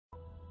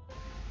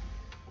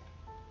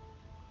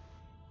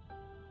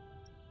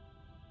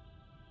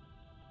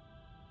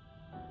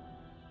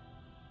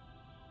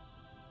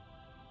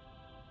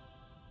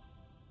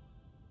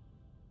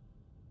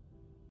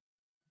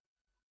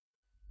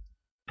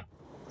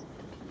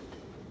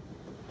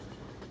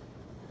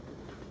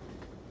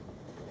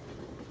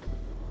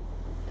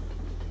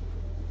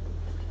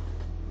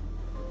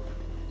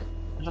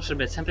Ну что ж,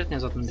 ребят, всем привет,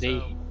 меня зовут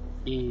Андрей,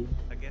 и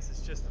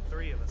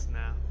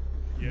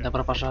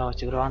добро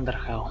пожаловать в игру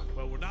UnderHell.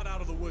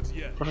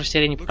 В прошлой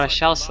серии не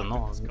попрощался,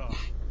 но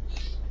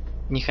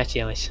не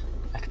хотелось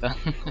как-то.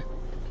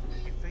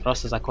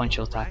 Просто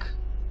закончил так.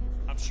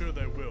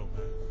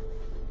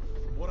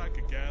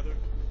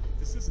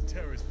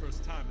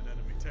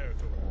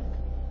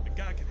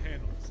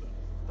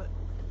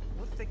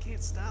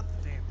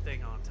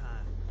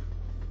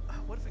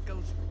 What if it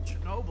goes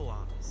Chernobyl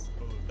on us?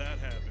 Well, if that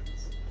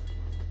happens,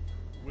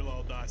 we'll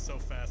all die so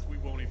fast we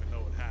won't even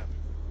know it happened.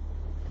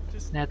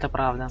 Just Это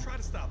правда. try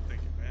to stop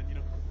thinking, man. You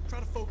know, try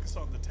to focus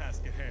on the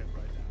task at hand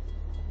right now.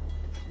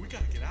 We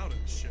gotta get out of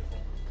this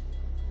shithole.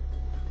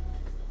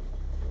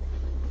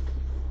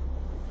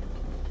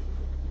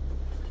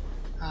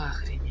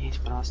 Охренеть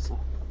просто.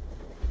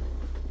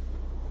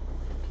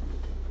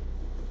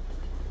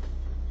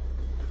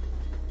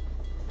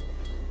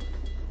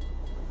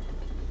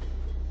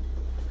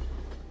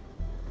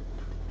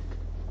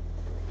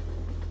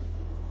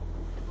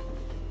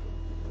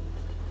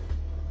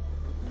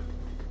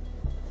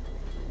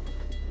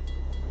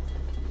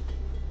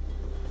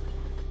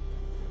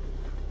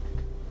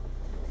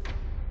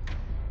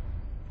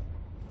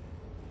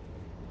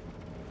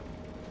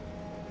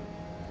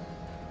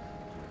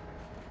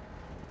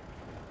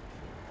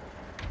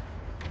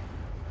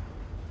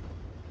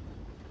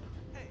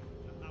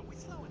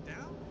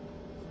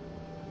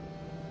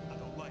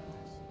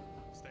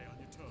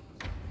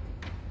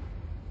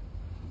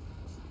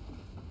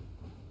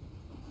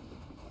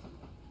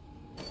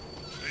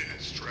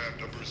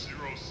 Number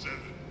 07.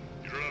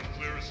 You don't have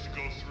clearance to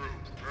go through.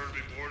 Prepare to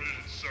be boarded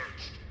and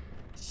searched.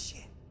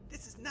 Shit,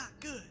 this is not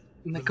good.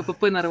 На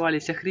КПП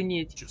нарвались,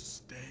 охренеть. Just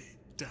stay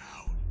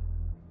down.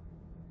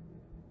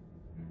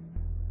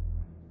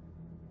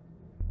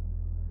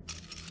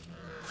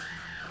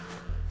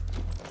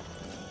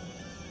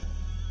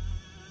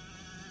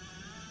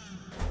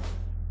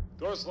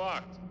 Door's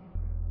locked.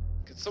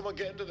 Can someone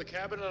get into the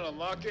cabin and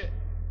unlock it?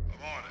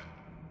 I'm on it.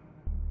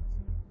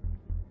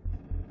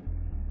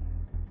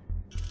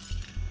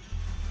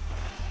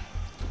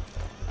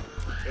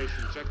 Hey,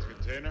 should we check the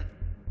container?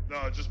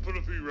 No, just put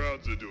a few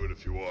rounds into it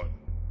if you want.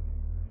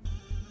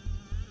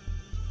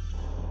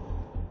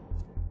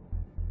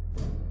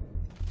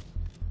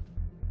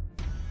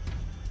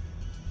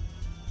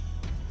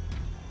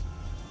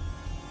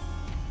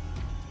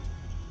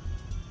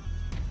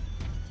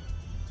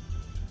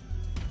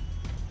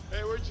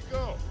 Hey, where'd you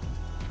go?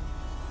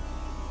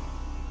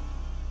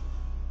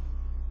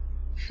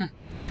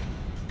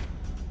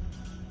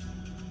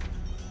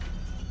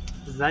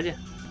 Сзади.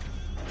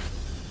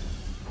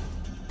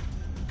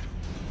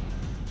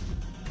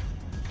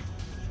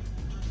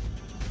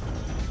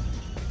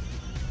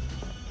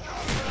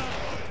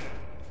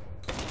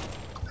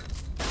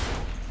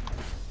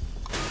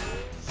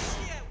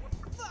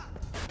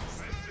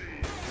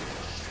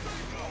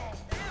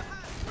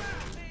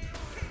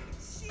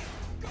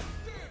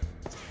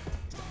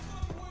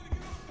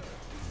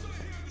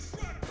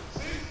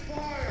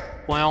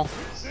 Понял.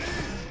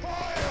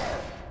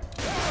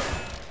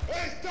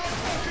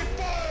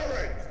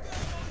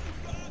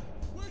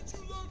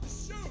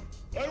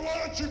 Hey, why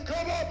don't you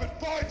come up and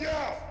find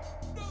out?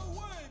 No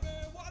way,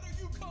 man. Why don't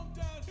you come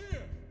down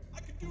here?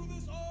 I could do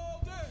this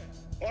all day.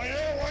 Oh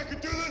yeah, I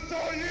could do this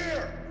all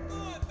year.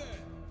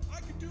 Nothing.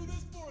 I could do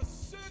this for a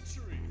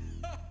century.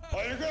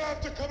 Oh, you're gonna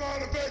have to come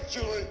out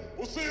eventually.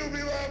 We'll see who'll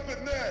be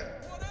laughing then.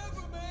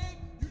 Whatever, man.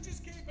 You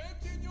just keep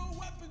emptying your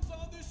weapons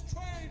on this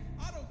train.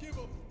 I don't give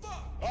a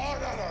fuck. Oh,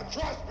 no,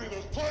 trust me,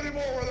 there's plenty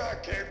more where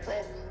that came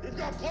from. We've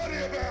got plenty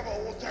of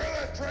ammo. We'll tear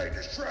that train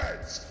to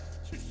shreds.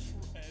 To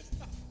shreds?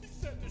 He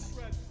said to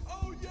shreds.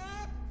 Oh,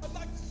 yeah? I'd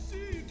like to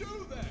see you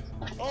do that.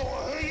 Oh,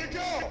 well, here you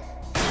go.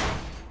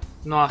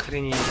 Ну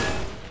охренеть.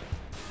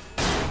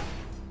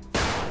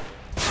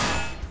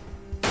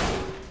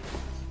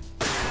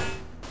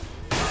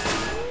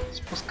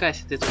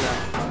 Спускайся ты туда.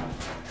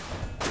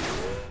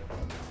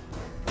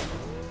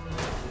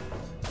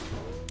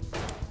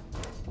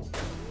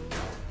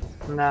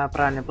 Да,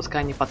 правильно,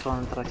 пускай они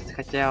патроны тратят.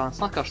 Хотя он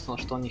сам сказал,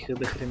 что у них их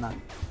до хрена.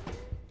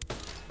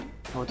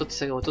 Вот тут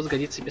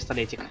сгодится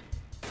пистолетик.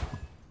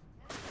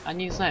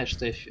 Они знают,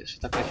 что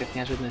такой эффект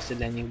неожиданности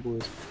для них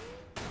будет.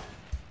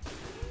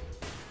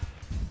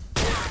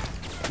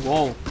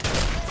 Воу.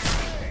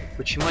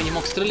 Почему я не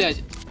мог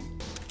стрелять?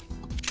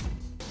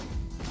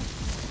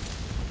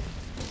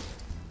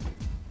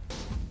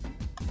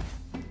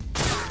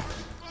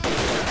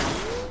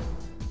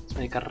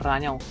 Смотри-ка,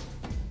 ранил.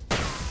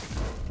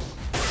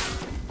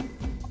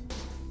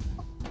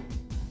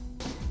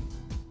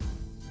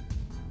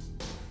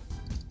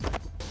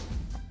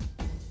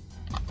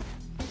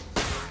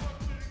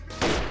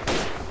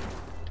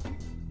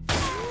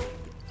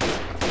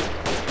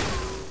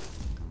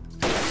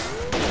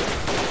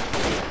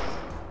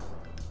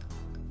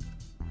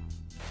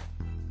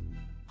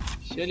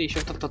 Все ли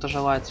еще кто-то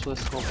желает свой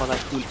подать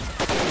пуль?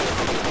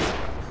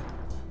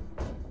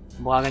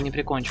 Благо не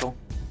прикончил.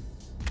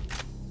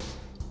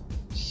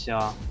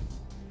 Все.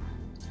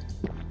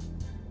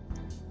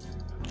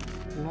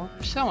 Ну,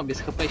 все равно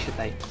без хп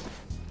считай.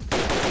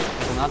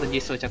 Надо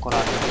действовать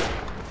аккуратно.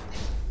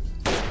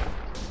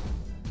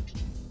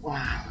 О,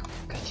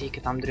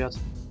 котейка там дрет.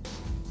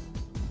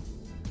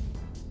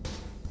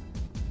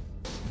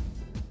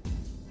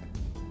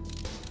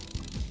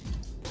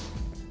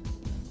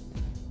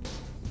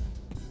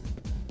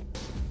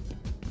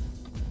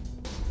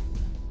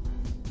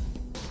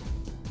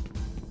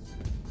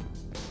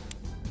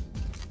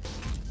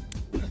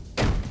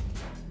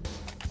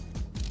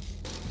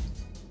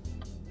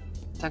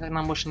 Так как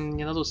нам больше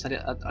не дадут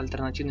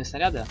альтернативные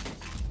снаряды,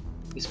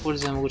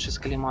 используем лучше с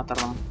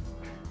коллиматором.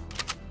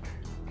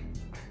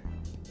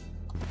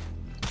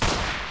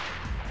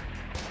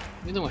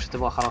 Не думаю, что это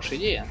была хорошая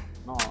идея,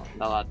 но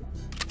да ладно.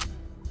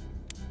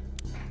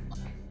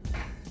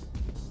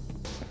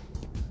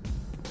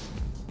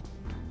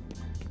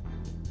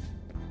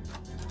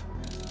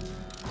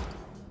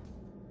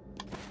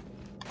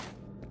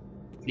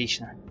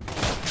 Отлично.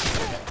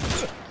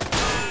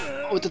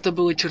 Вот это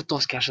было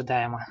чертовски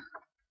ожидаемо.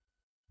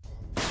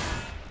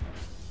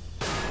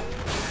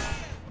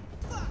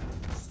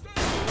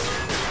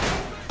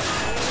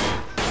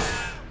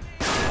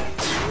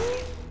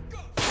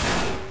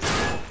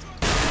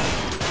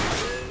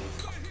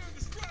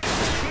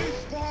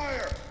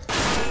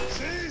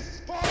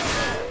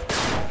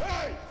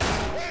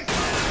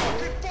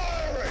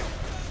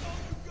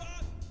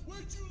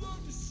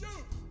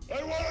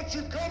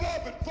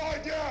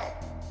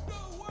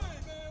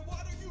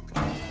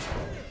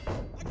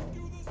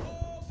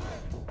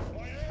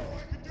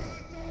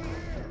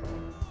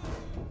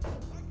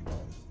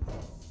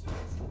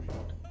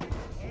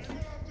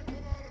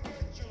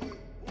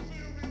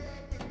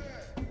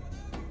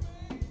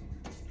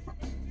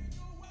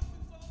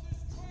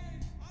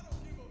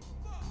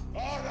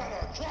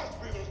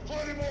 Trust me, there's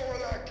plenty more where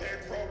that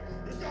came from.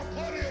 We've got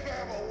plenty of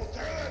ammo. We'll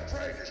tear that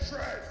train to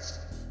shreds.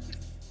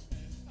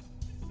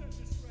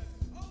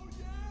 Oh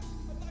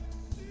yeah, I'd like to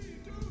see you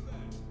do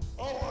that.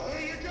 Oh well,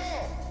 here you go.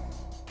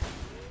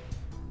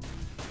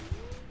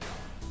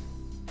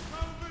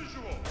 Have a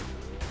visual.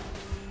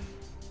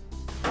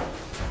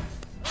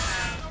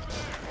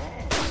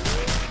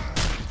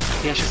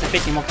 Я сейчас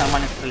опять не мог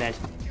нормально стрелять.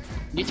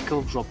 Идите-ка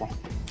вы в жопу.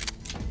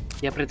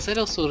 Я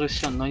прицелился уже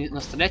все,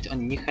 но стрелять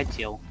он не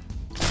хотел.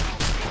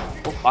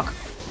 О, фак.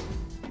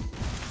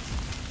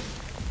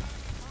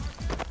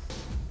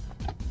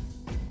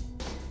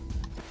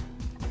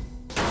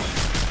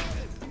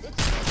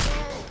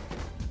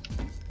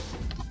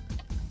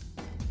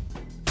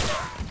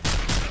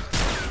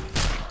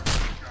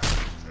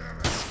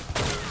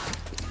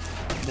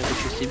 Да ты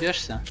что,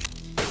 стебешься?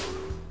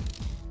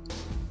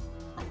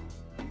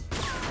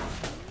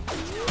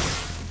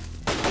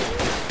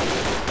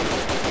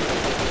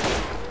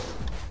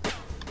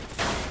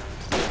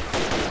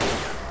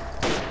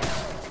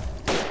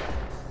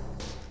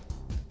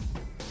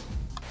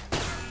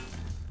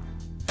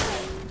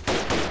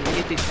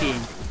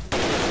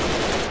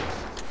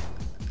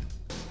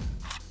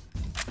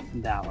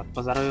 Да, вот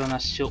по здоровью у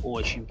нас все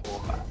очень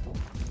плохо.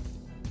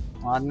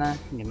 Ладно,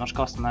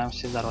 немножко восстановим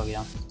все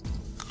здоровье.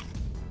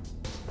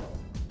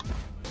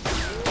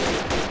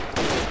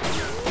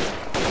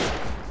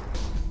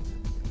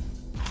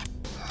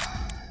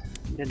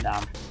 Беда.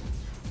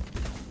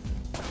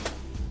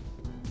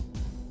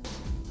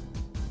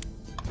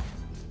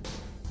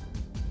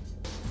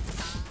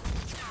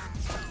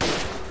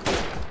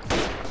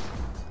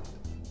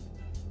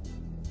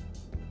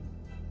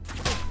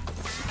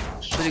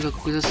 Смотри,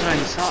 какой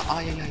засранец, а?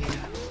 Ай-яй-яй-яй.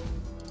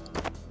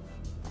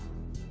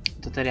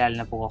 Вот это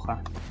реально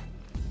плохо.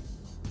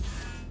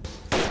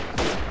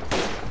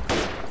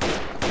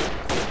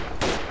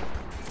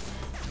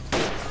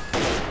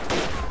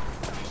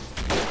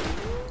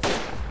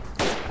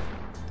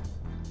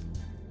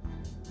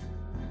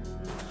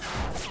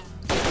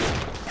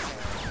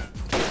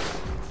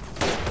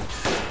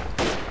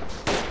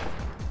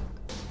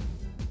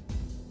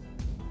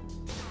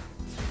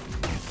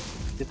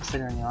 Ты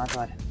посмотри на него,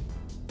 тварь.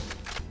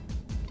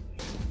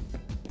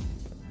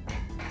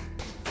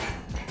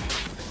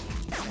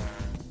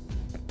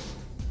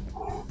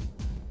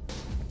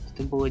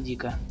 Это было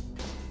дико.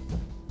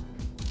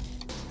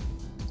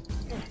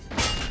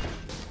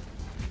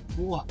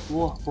 Во.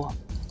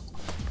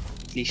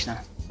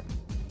 Отлично.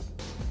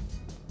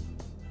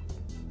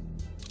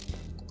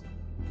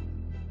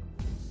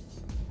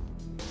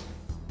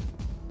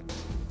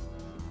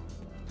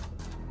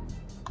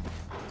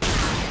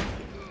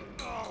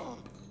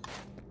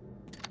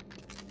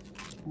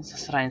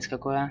 Засранец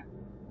какой, а.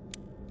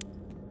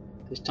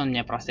 То есть он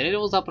меня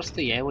простреливал запросто,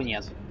 я его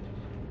нет.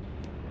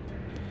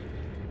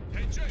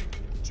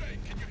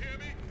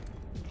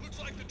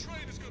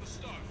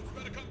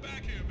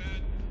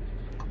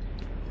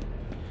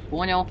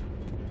 Понял.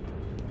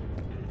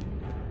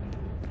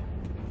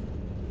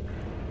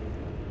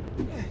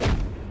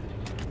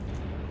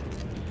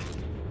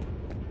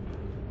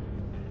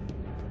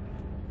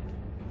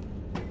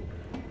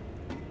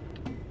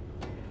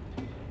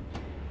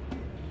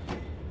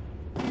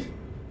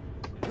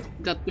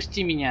 Да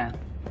отпусти меня.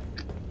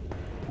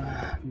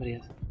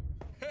 Бред.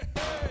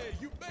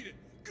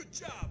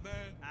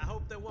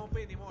 there won't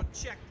be any more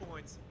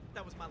checkpoints.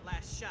 That was my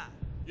last shot.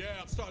 Yeah,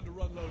 I'm starting to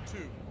run low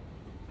too.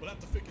 We'll have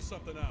to figure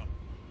something out.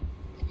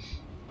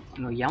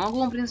 Ну, я могу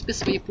вам, в принципе,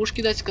 свои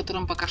пушки дать, с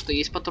которым пока что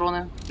есть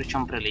патроны.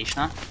 Причем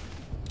прилично.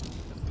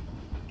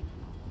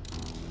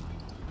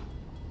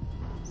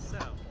 So,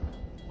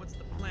 what's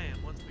the plan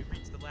once we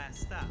reach the last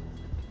stop?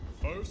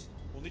 First,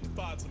 we'll need to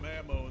find some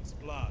ammo and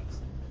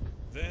supplies.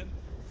 Then,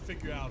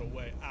 figure out a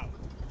way out.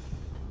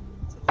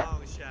 It's a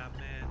long shot,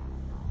 man.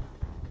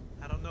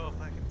 I don't know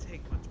if I can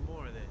take much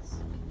more of this.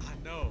 I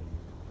know.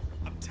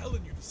 I'm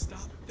telling you to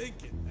stop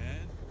thinking,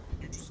 man.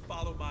 You just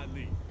follow my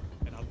lead,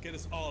 and I'll get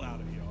us all out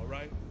of here, all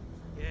right?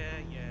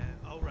 Yeah,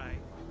 all right.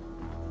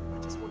 I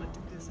just want to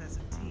do this as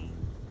a team.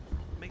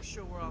 Make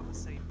sure we're on the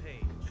same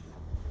page.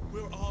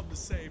 We're on the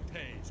same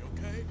page,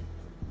 okay?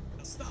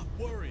 Now stop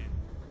worrying.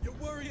 You're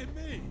worrying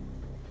me.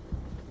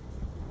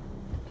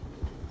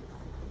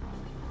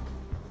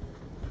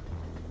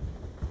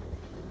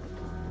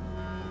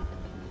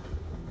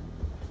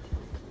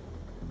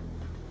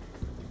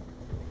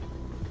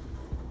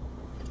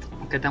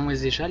 Когда мы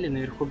заезжали,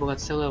 наверху была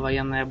целая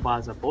военная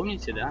база.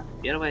 Помните, да?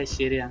 Первая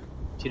серия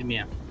в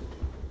тюрьме.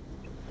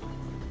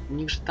 У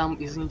них же там,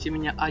 извините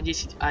меня,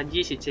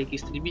 А10 всякие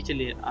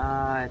истребители.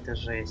 А, это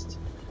жесть.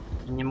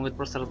 Они могут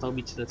просто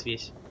раздолбить этот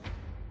весь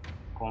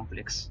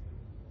комплекс.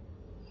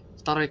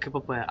 Второй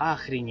КПП.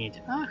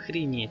 Охренеть.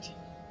 Охренеть.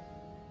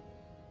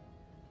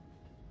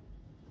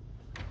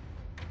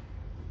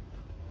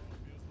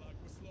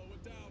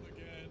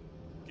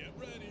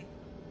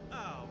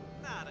 Oh,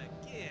 not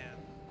again.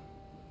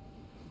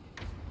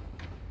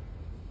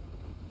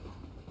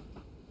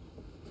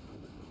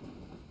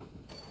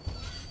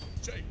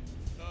 Jake,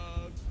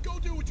 go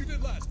do what you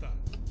did last time.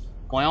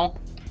 Понял?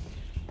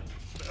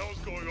 What the hell's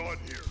going on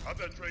here? How'd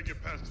that train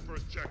get past the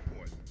first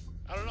checkpoint?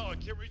 I don't know, I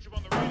can't reach him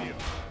on the radio.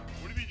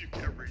 What do you mean you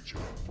can't reach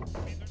him? I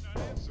mean, they're not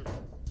answering.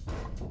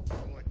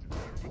 Collective,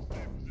 everyone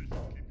stay in position.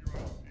 Keep your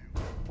eyes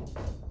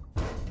peeled.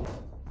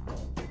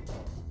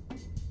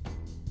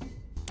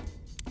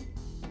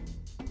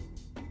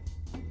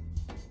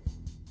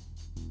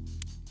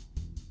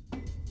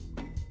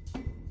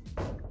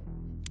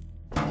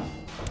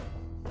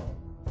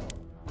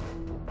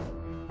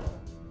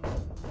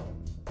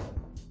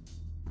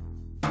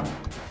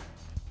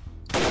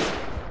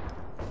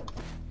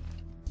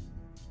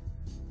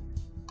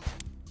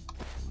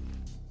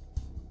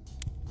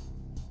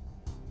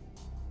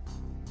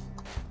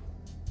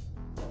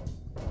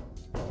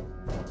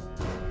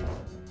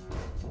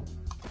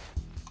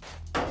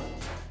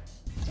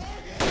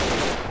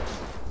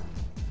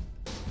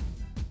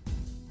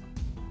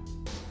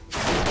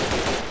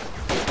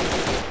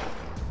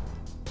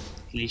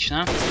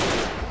 Отлично.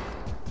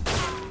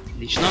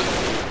 Отлично.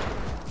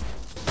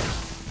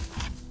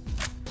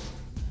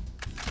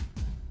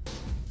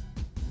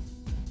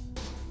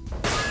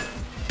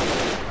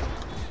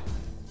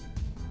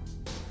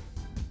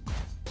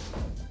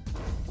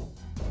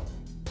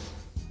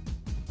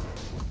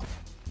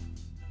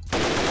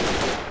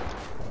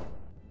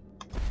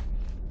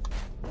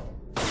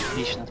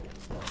 Отлично.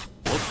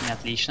 Вот,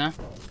 отлично.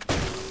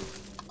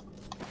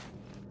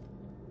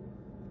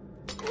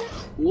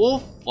 О,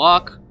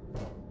 фак.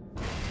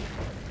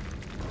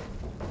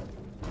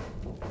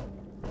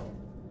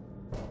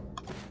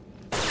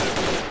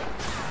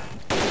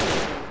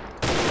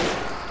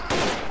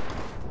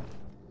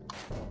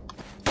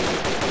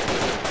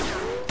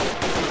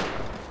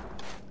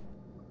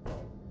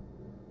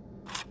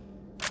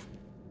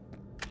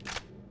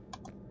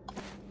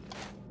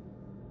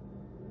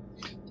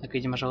 Так,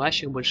 видимо,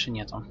 желающих больше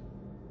нету.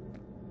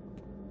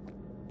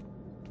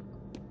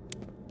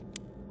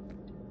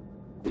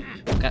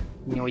 Пока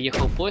не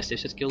уехал поезд, я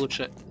все-таки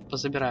лучше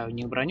позабираю у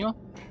них броню,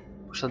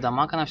 потому что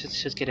дамаг она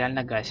все-таки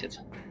реально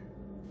гасит.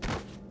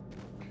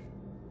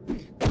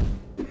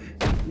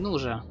 Ну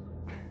же.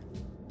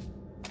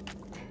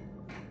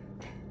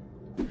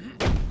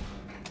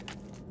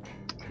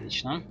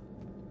 Отлично.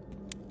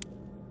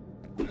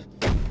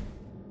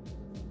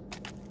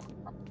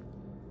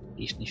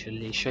 Отлично,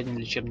 еще один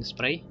лечебный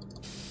спрей.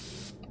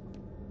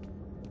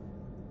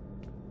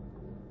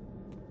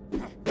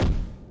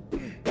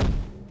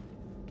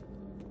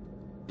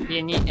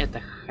 Я не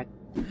это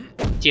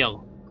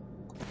хотел.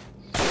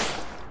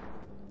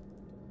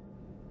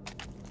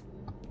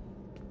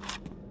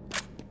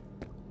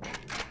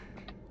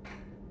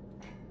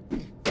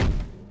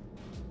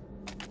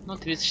 Ну,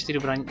 34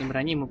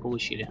 брони мы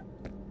получили.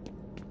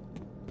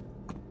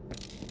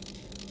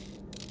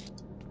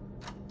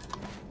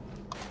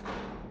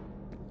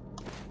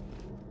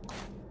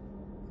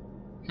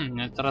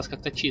 На этот раз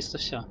как-то чисто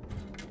все.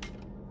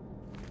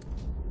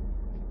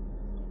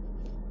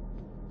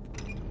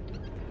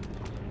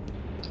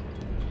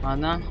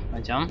 Ладно,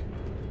 пойдем.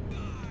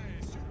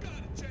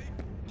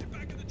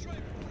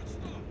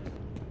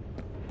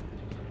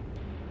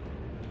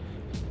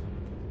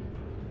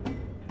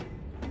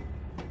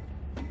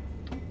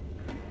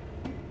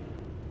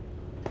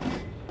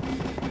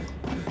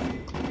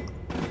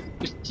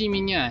 Пусти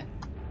меня.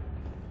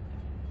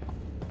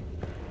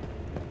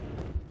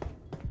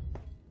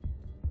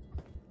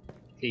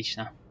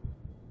 Отлично.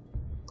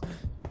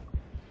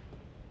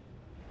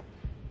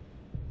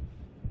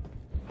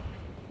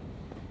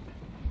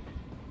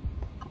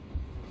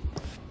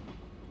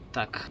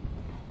 Так.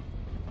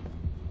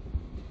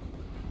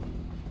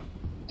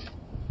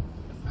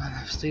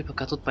 Стой,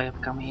 пока тут,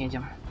 пока мы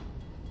едем.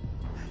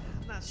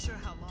 Not sure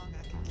how long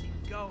I can keep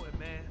going,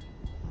 man.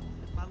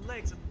 My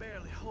legs are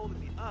barely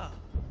holding me up.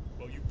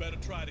 Well, you better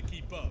try to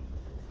keep up.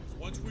 'Cause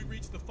once we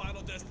reach the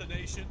final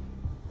destination,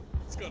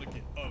 it's gonna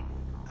get ugly.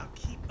 I'll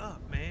keep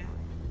up, man.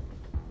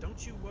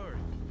 Don't you worry.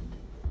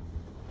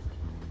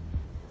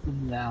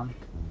 Да.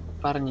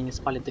 Парни не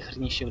спали до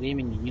хренища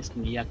времени.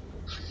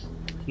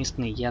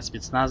 Единственный я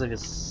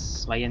спецназовец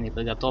с военной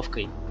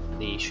подготовкой.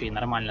 Да еще и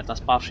нормально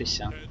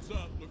отоспавшийся. Heads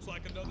up, looks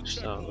like another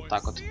Что вот checkpoint.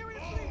 так вот.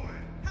 Seriously?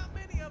 How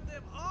many of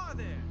them are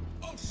there?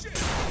 Oh shit!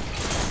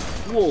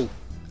 Воу!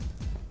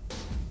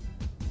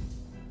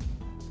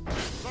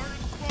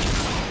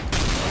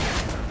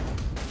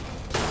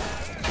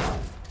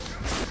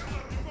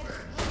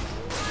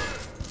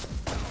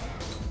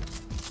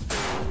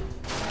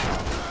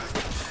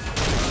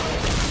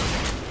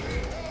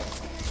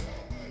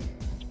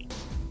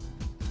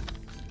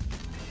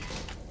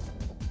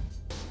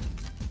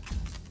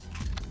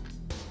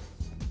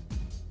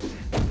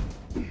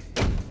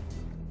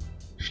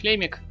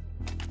 Шлемик.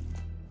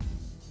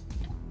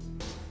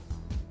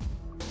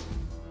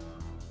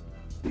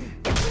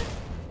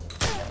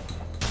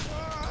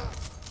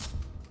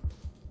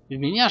 В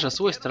меня же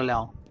свой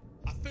стрелял.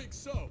 I think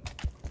so.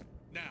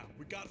 Now,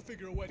 we gotta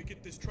figure a way to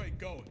get this train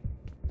going.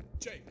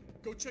 Jake,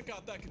 go check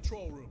out that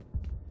control room.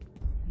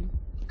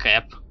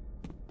 Кэп.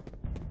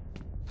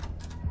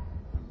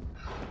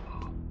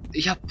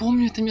 Я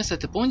помню это место.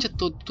 Это помните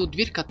ту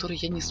дверь, которую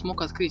я не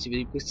смог открыть?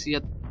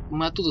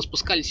 Мы оттуда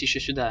спускались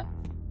еще сюда.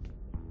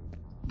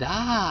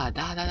 Да.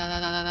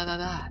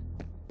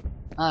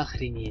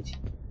 Охренеть.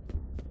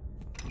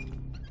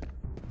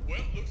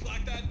 Well, looks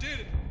like that did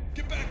it.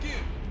 Get back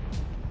in.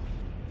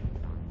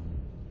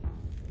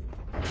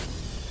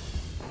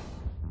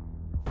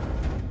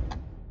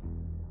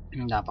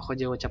 Да,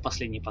 походу у тебя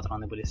последние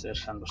патроны были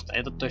совершенно, потому что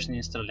этот точно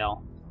не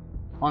стрелял.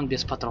 Он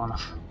без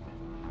патронов.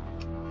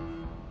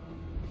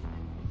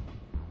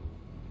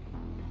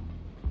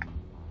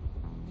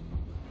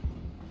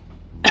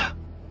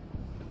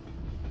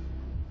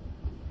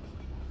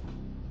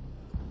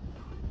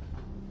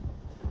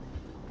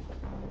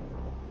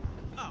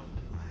 Oh,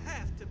 you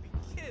have to be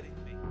kidding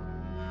me.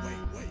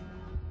 Wait.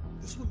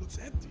 This one looks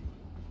empty.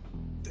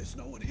 There's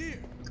no one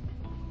here.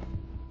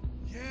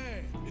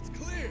 Yeah, it's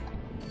clear.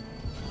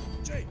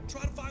 Jake,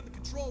 try to find the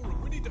control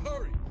room. We need to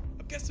hurry.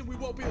 I'm guessing we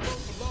won't be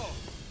alone for long.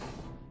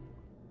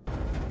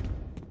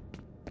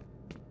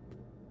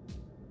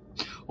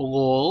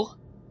 Лол.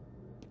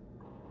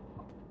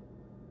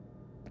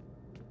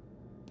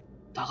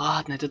 Да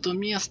ладно, это то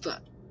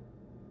место.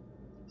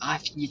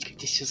 Офигеть, как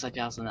здесь все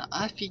завязано.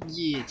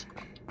 Офигеть.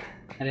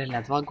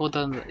 Реально, 2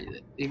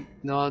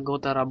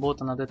 года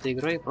работы над этой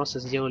игрой просто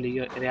сделали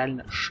ее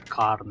реально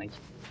шикарной.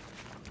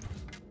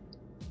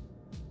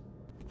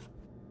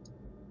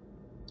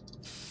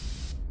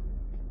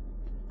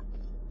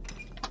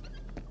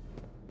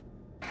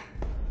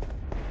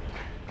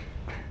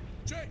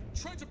 Jake,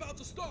 train's about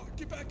to start.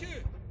 Get back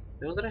in.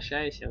 Я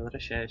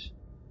возвращаюсь.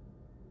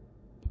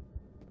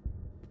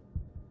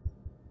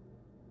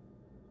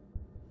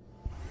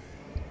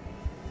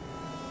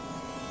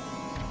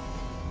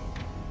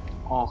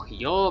 Ох,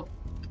 ёб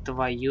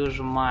твою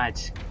ж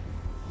мать.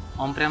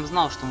 Он прям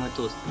знал, что мы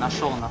тут.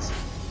 Нашел нас.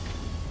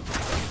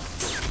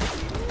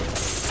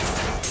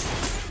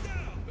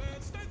 Down,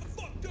 man. Stay the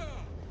fuck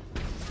down.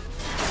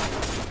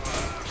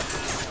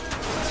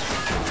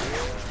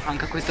 Там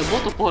какой-то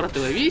бот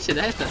упоротый, вы видите,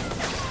 да, это?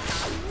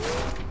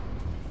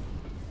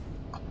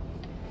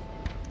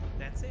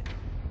 That's it.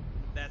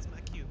 That's my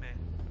cue, man.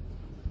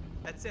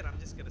 That's it. I'm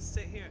just gonna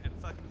sit here and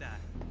fucking die.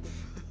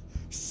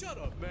 Shut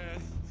up,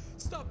 man.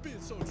 Stop being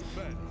so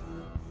dramatic.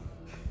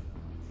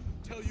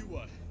 Tell you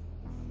what.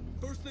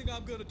 First thing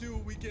I'm gonna do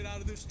when we get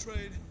out of this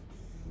train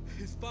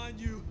is find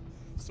you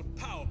some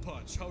power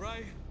punch,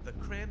 alright? The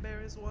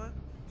cranberries one?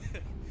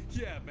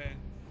 Yeah, man.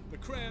 The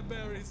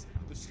cranberries,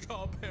 the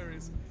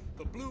strawberries,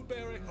 the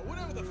blueberry, or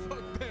whatever the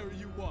fuck berry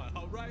you want,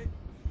 alright?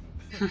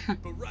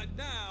 But right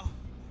now,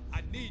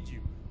 I need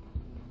you.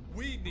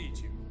 We need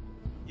you.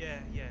 Yeah.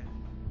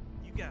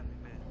 You got me,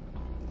 man.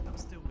 I'm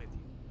still with you.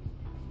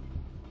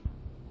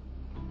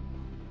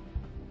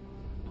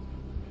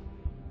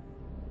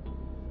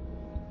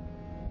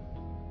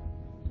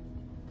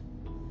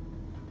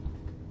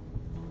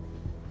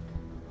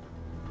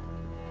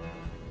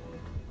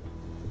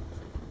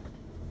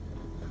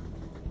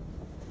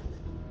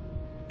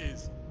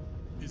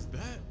 Is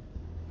that?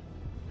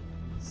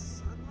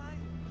 Sunlight?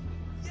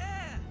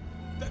 Yeah!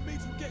 That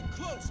means we're getting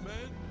close,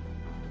 man.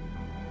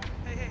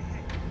 Hey.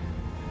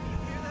 Can you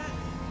hear that?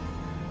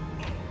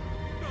 Oh,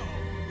 no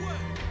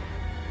way.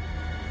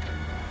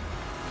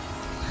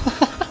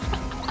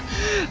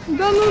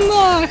 Да ну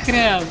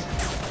нахрен!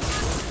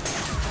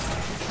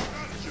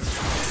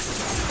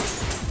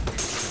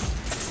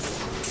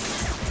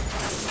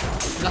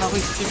 вы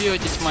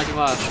стебетесь, мать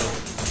вашу?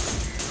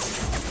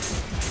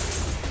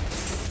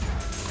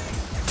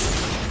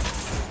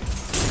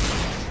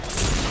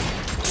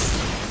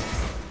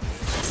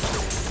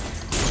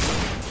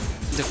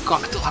 Да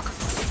как так?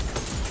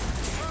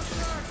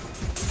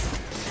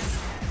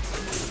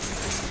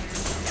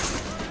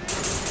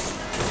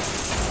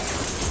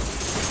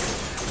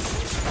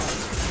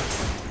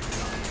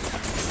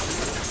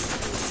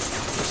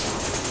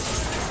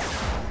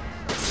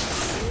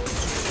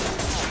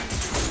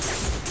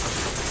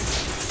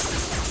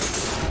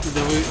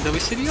 Да вы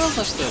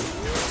серьезно, что ли?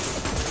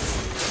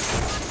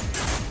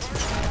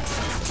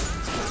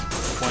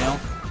 Понял.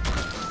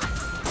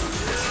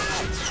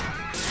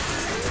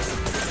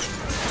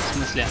 В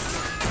смысле?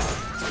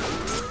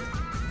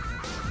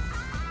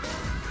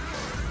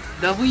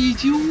 Да вы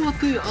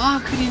идиоты!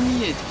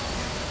 Охренеть!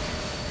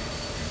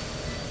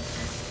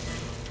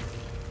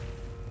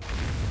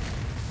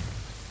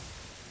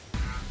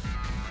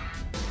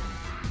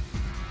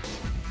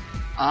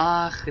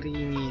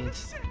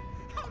 Охренеть!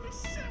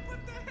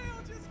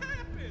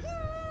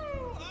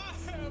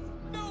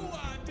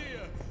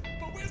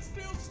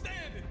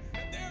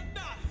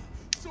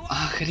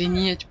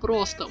 Охренеть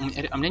просто! А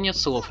у меня нет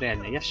слов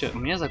реально. Я все, у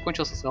меня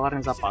закончился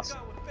словарный запас.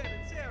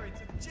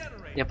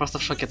 Я просто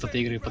в шоке от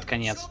этой игры под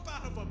конец.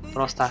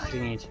 Просто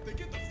охренеть.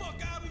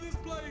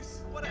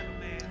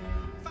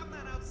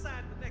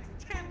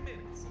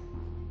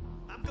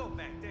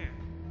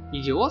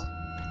 Идиот?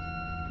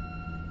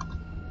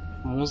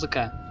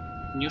 Музыка.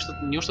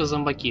 Неужто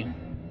зомбаки?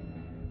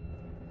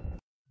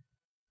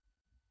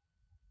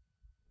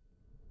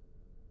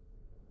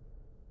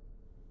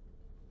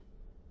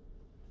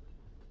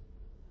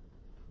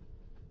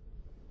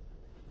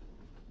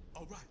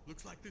 All right,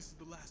 looks like this is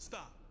the last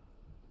stop.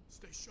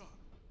 Stay sharp.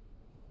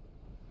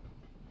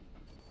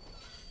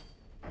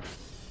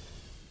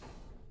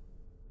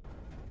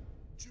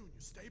 Junior,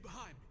 stay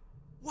behind me.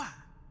 Why?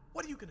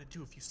 What are you gonna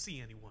do if you see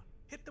anyone?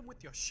 Hit them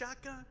with your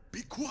shotgun?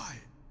 Be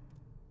quiet.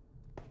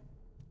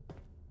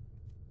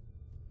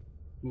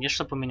 Мне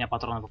чтобы у меня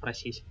патроны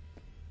попросить.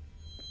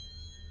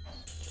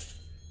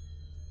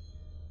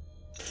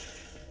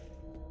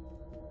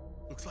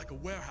 Looks like a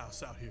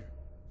warehouse out here.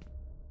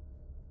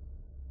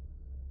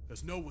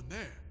 There's no one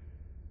there.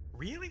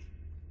 Really?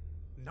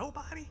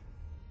 Nobody?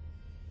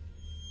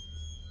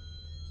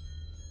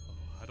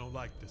 Oh, I don't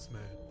like this,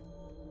 man.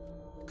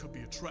 It could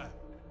be a trap.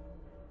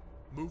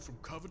 Move from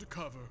cover to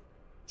cover.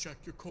 Check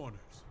your corners.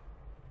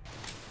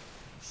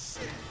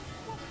 Shit!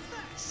 What was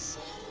that?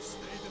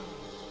 Stay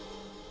down.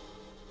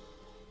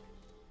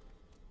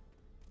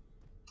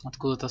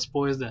 Откуда-то с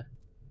поезда.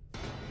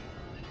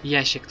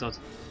 Ящик тот.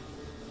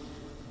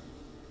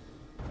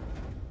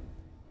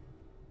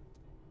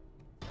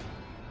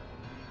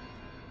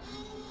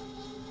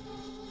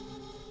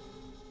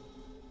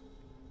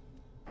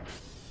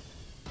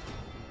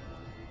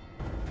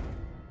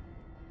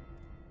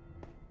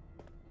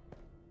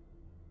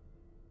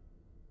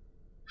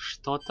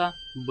 Что-то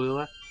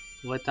было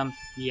в этом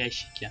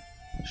ящике.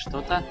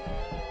 Что-то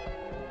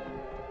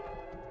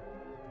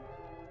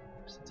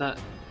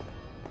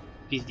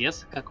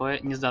пиздец какое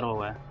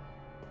нездоровое.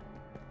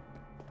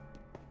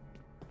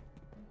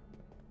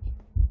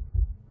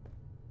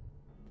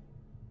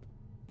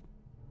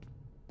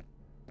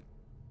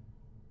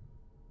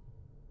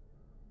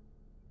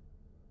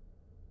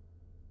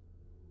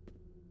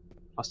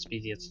 Просто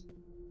пиздец.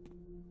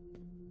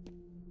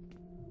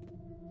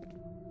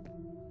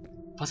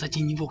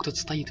 Позади него кто-то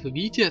стоит, вы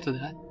видите это,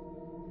 да?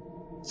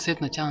 Цепь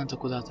натянута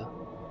куда-то.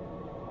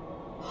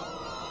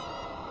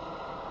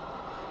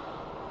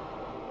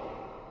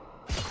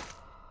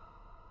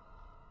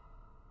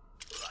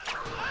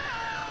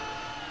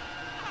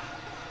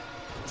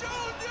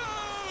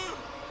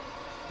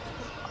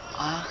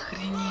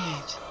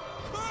 Охренеть!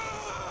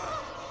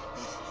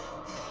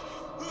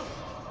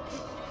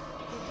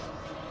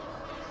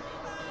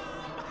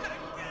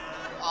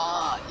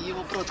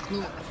 Его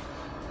проткнул.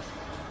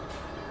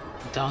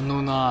 Да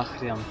ну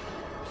нахрен.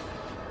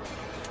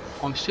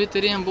 Он все это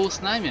время был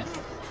с нами?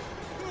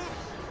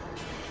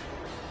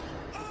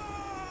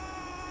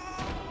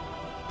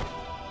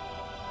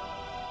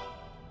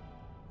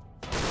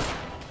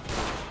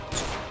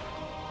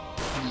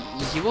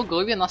 Его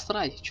голове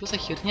насрать. Что за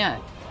херня?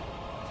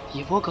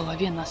 Его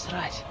голове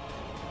насрать.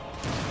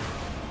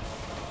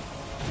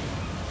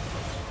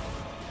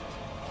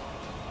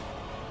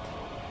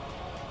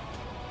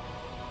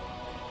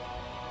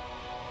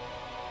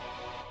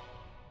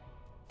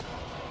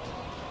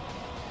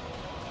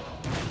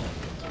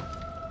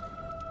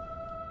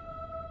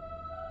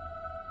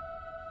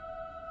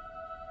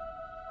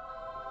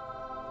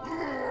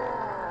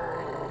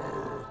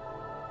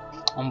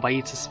 Он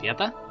боится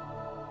света?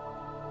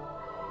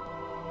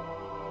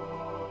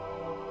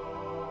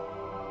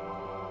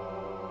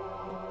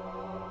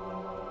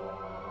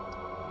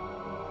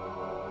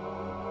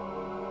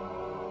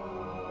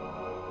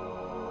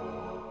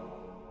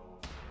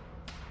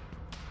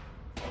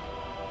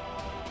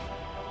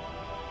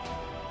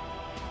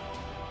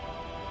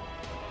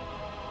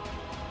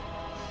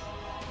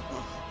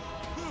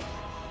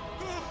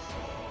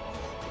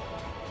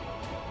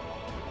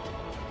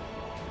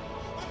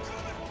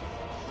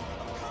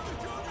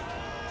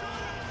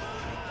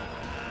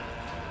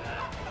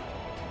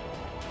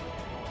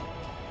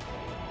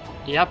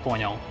 Я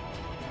понял.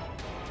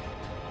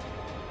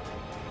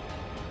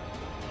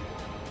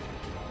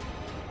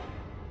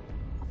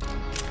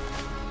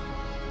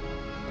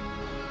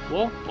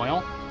 О,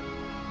 понял.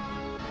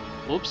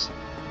 Упс.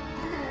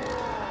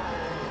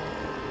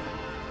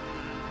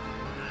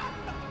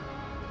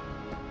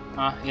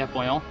 А, я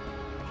понял.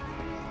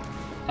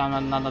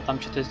 Там надо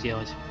там что-то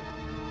сделать.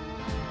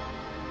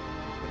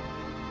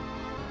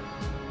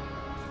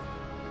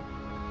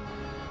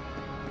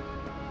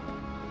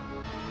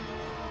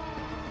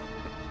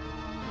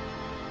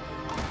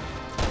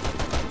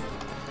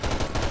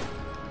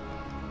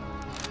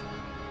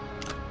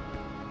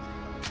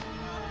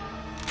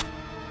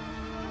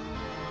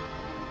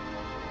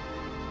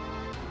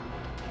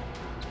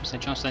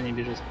 Сначала сюда не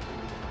бежит.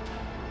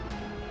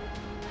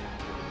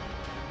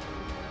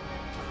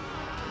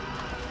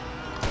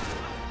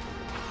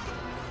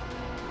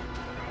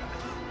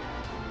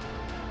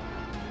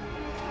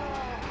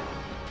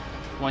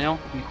 Понял?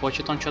 Не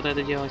хочет он что-то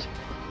это делать.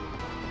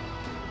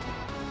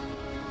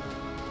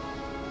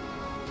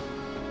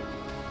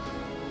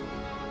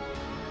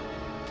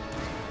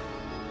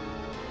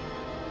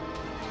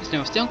 Если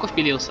он в стенку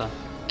впилился.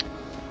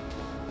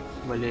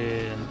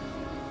 Блин.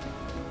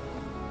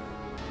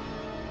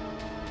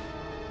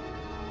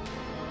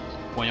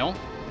 Понял.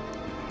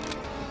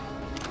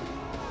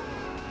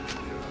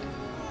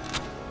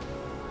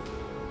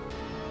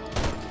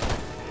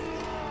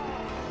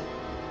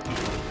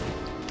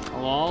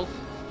 Лол.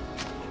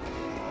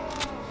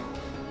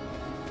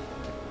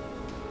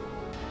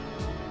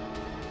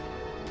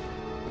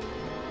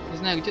 Не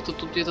знаю, где-то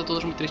тут где-то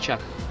должен быть рычаг.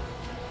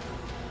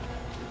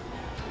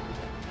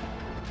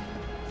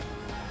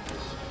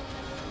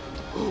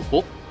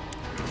 Оп.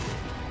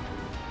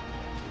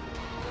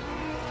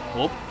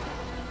 Оп.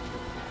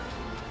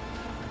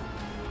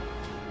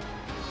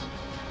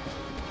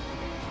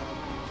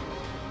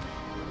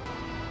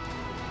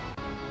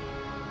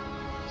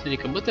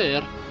 Смотри-ка,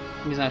 БТР.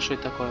 Не знаю, что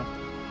это такое.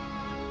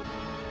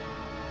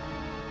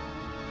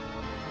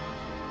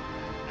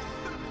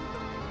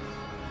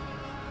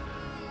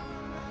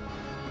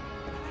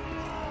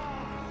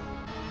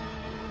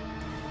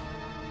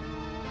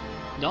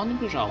 Да он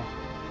убежал.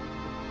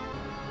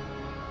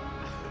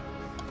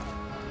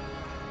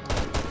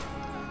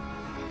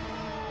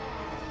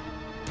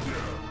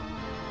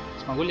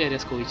 Смогу ли я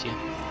резко уйти?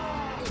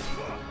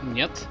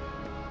 Нет.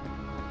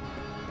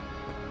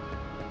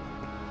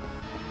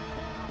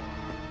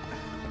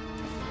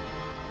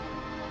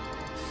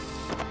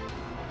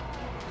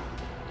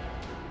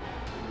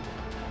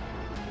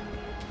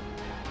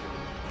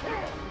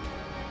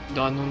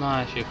 Да ну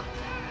нафиг.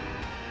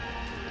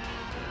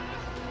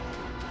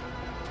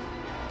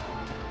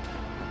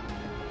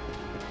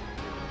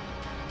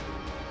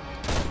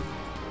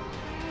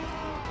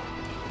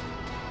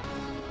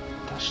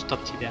 Да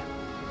чтоб тебя.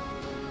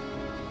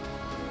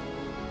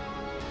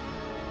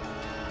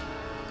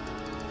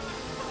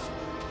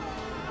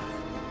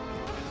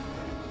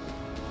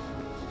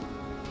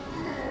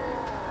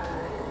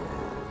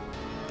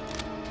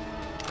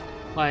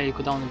 Ай,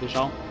 куда он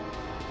убежал?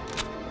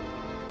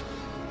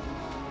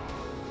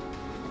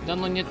 Да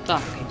ну не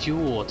так,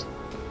 идиот.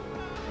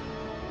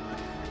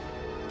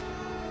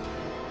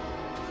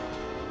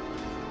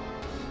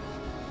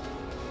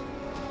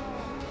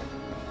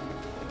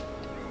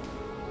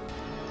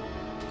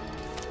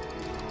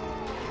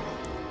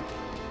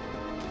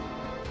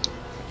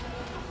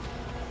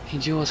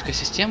 Идиотская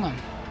система.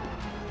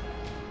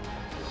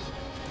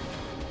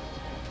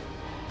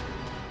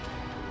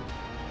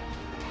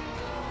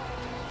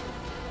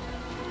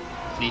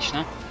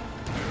 Отлично.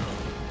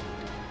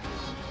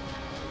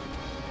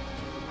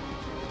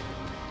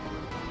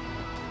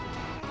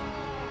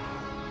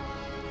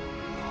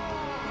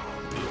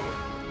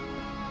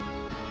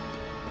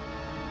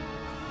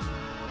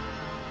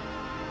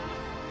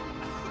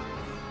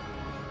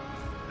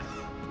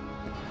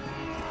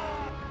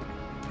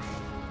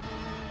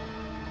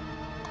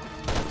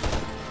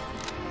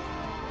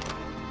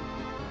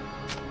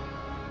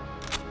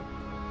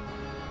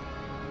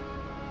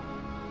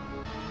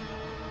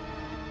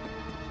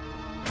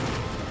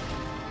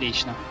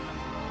 Отлично.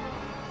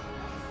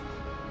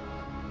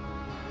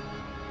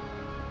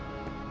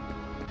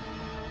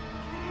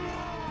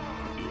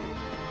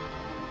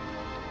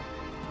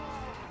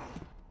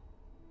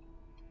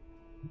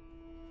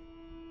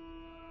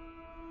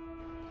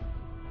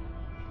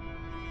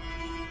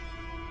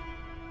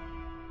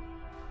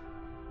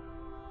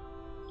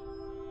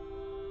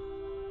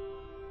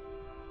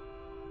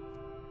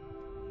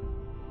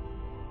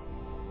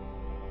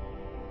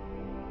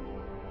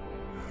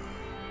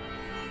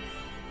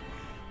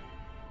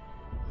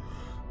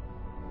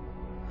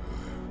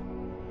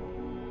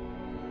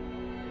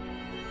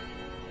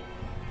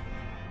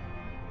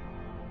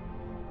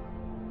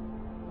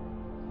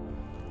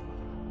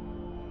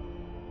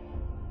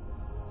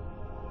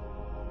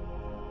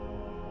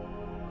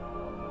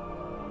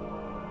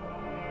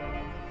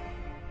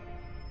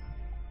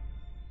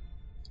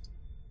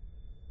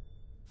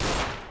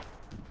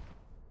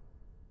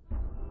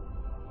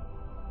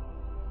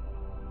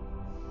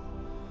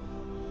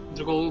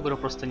 Другого выбора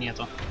просто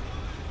нету.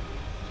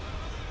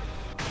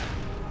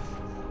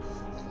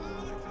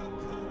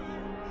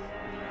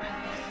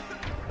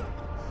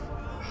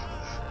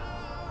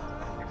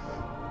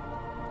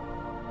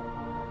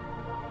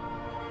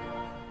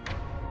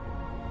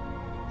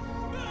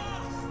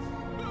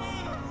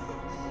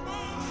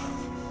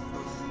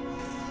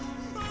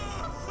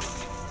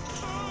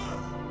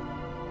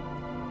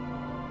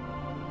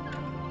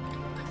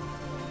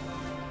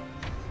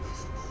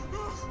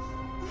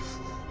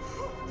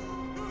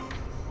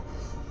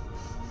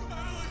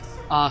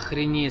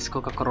 Охренеть,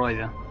 сколько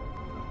крови.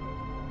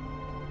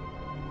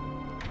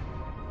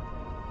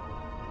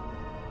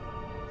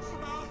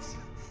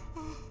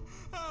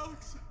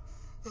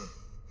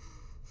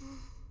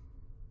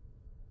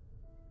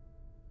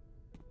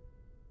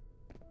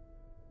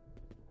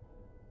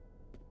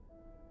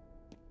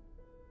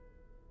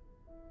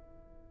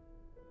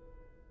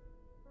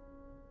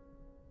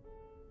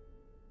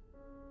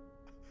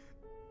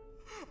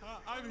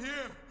 I'm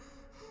here.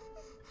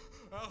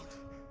 Alex,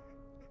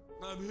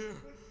 I'm here.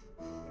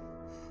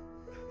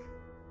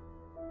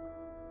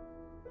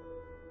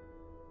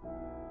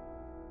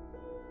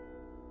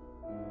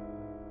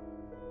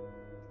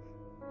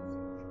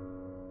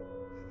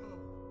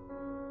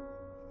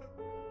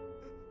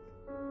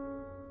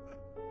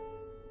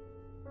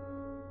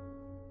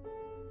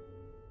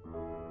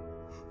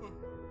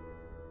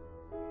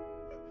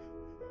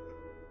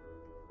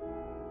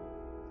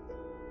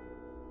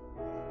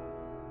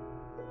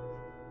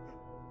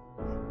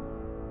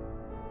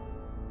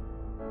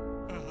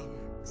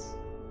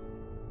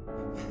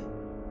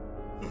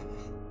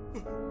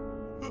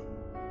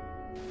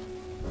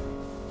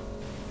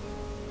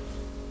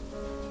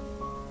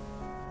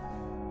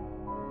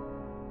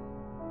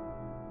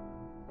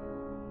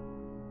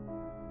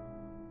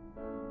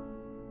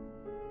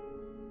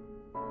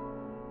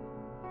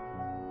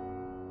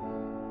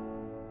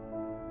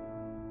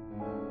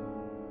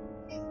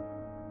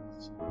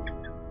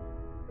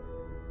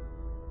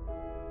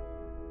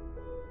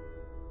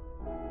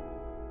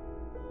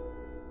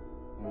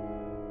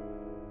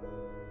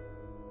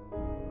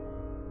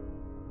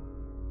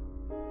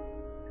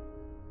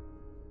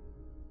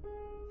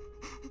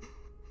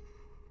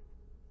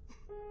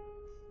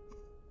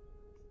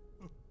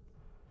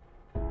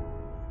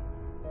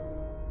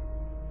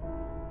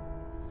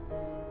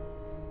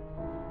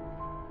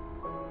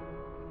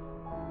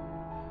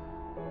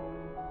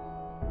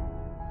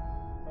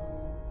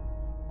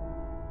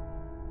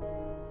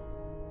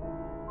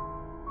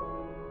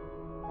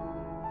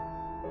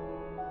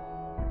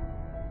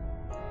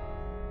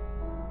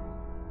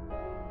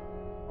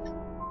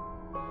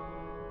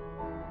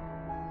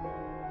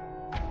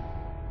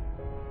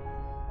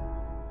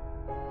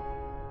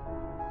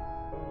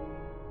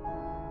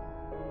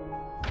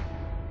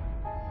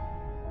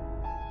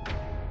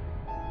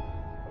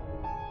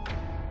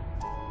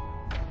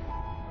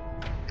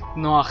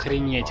 Ну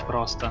охренеть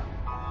просто.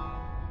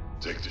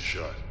 Take the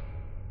shot.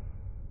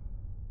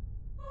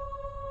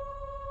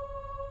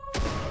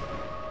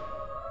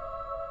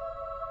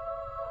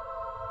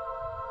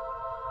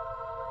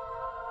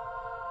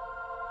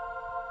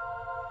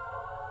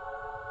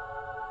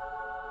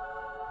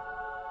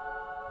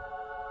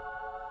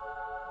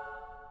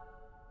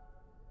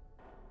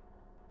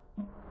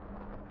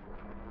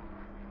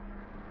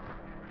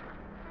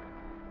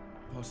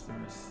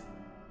 Posthumous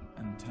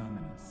and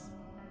terminus.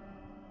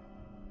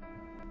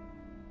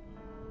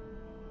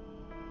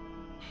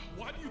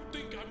 Why do you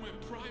think I went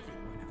private?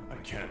 I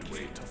can't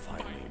wait to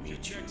finally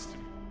meet you,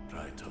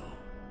 Raito.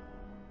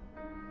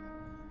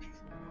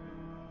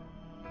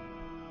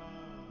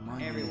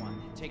 Hey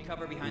everyone, take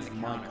cover behind the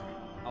counter.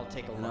 I'll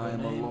take a look.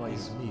 I'm a lawyer.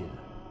 Is Mia,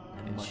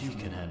 and she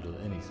can handle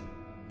anything.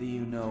 Do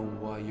you know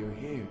why you're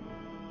here?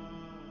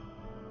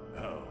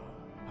 Oh,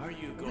 are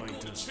you We going gonna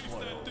to chase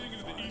spoil that thing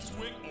into the fun? East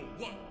Wing or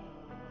what?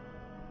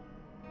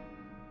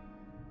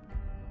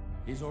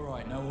 He's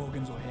alright, no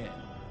organs or hair.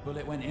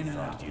 Bullet went in and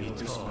out. Thought you were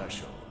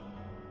special.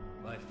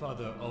 My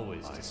father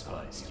always I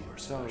despised thought you. you were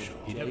special.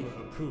 He never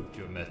approved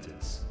your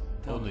methods,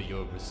 only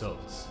your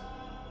results.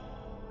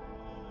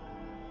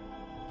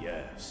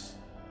 Yes,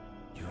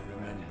 you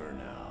remember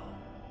now.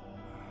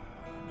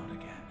 Not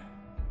again.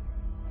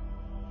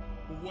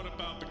 Well, what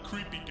about the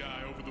creepy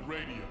guy over the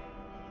radio?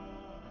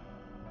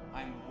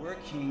 I'm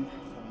working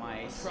for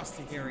my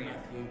superior.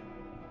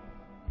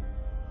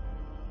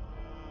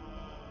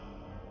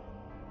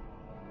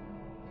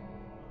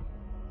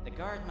 The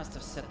guard must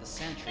have set the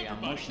sentry on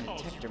motion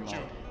detector mode.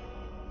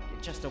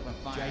 It just opened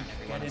fire Jake, on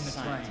everyone get in the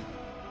assigned. train.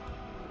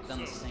 Done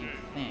the same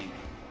thing.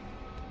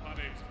 My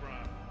name's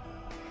Brian.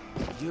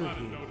 You're Might have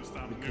here noticed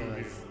I'm new here,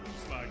 because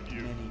just like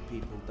you. many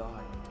people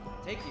died.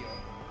 Take you.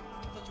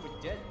 I thought you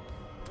were dead.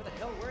 Where the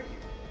hell were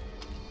you?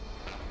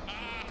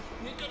 Ah,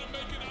 we're gonna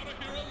make it out of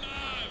here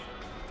alive!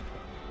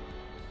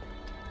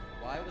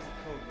 Why was the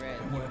code red?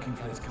 Been working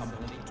for this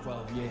company for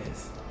 12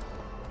 years.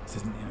 This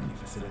isn't the only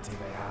facility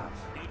they have.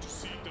 Don't you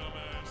see,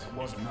 dumbass? There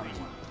was another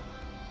one.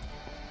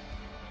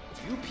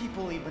 Do you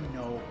people even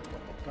know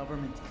what the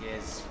government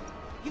is?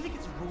 You think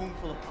it's a room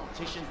full of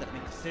politicians that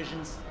make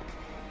decisions?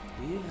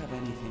 Do you have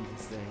anything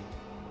to say?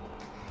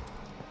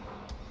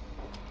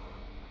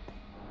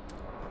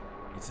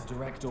 It's a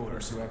direct order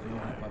to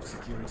everyone above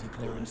security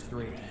clearance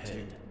 3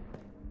 to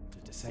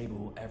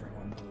disable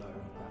everyone below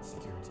that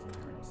security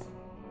clearance.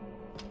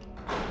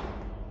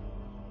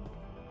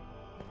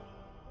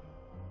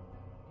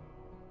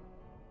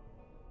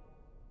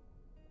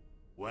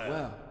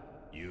 Well,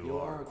 you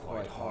are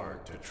quite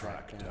hard to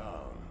track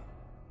down.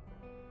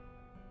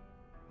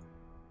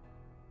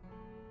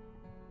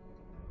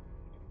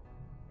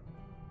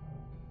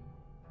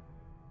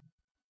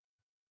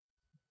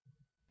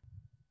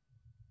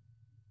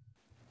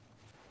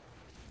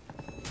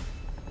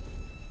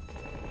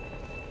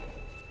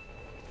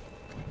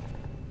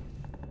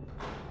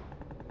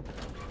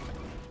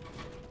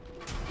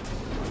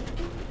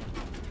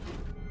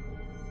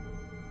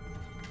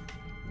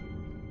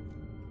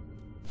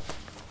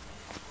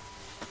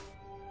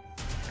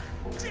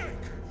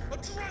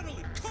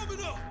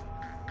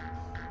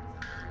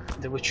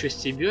 Да вы что,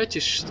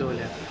 стебетесь, что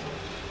ли?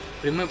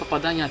 Прямое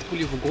попадание от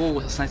пули в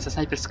голову со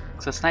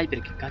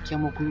снайперки. Как я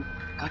могу...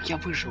 Как я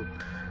выжил?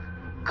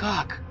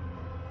 Как?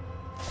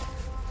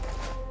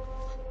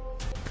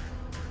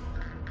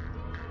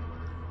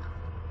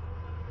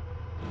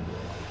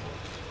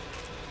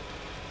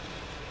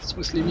 В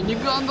смысле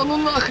миниган? Да ну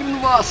нахрен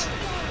вас!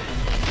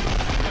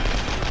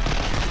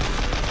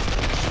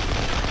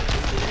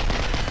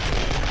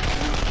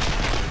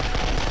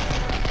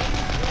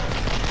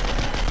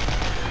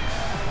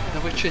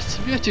 Вы что,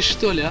 стебетесь,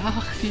 что ли?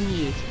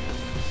 Охренеть!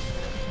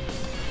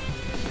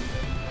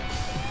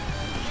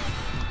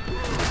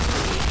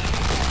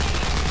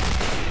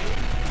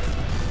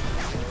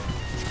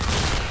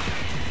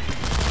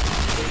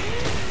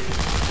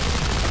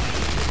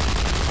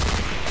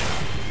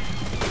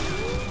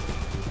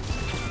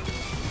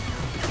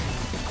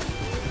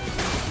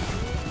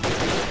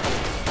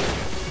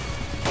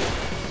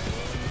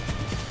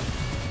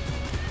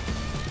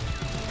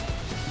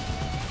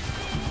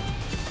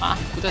 А,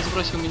 куда я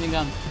сбросил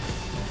миниган?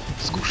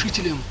 С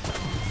глушителем.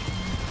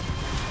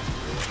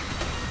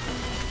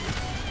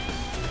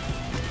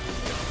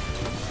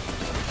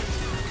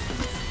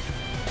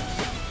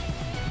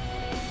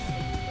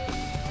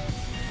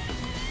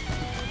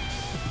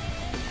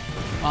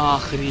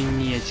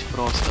 Охренеть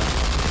просто.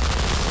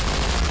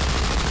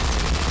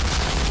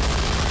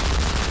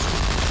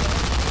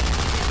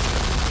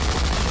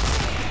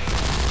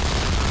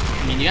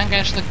 Миниган,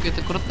 конечно,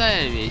 это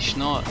крутая вещь,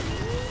 но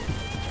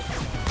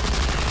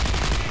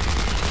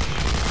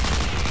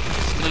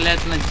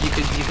стреляет она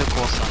дико-дико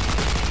косо.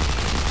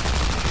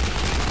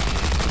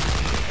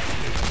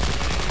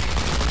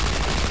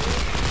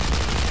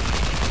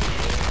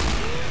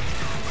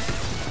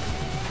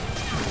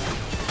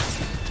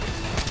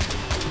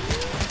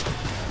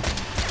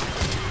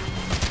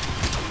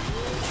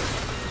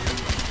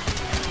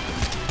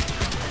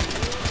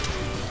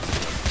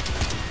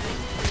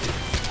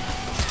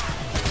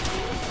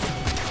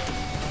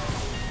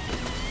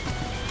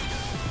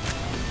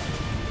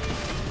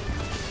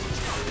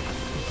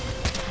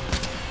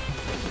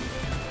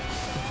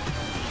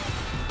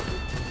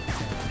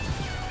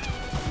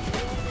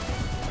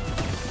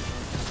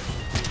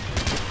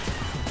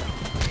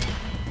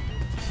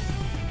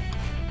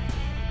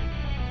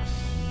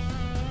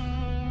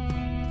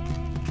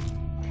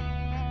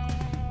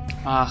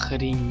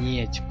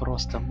 Охренеть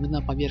просто. Мы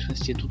на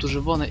поверхности. Тут уже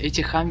вон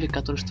эти хамби,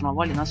 которые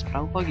штурмовали нас в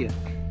прологе.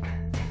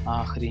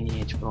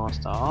 Охренеть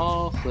просто.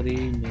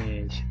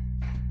 Охренеть.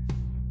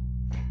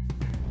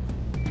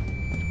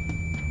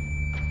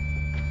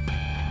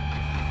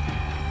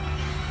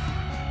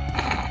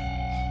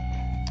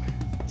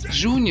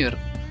 Джуниор,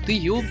 ты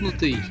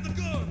ёбнутый.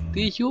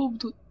 Ты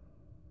ёбнутый.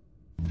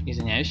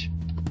 Извиняюсь.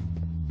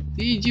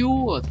 Ты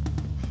идиот.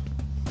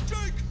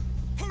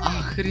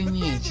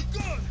 Охренеть.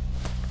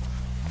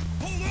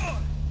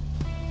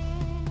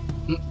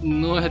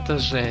 Ну это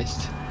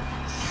жесть.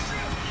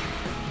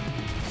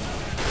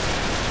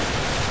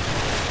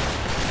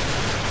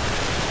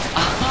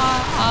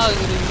 Ага,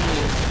 охренеть.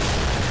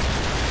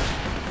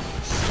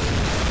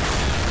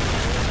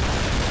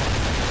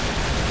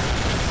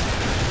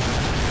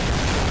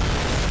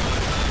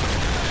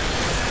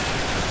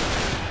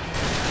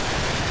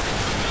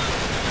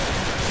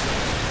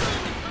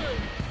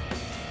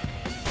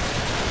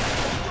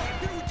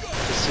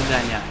 До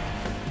свидания.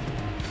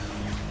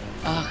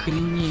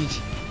 Охренеть.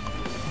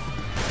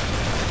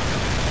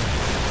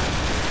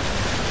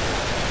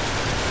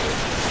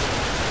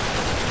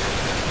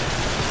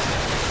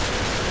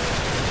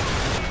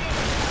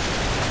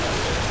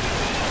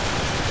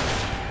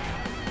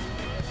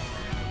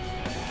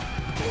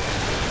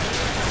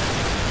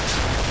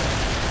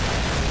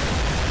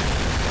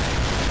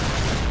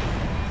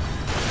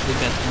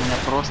 Ребят, у меня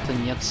просто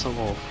нет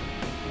слов.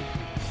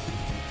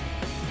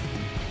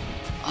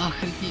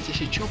 Охренеть,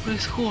 вообще, что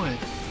происходит?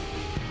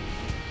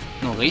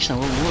 Ну, логично,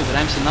 мы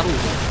играемся наружу.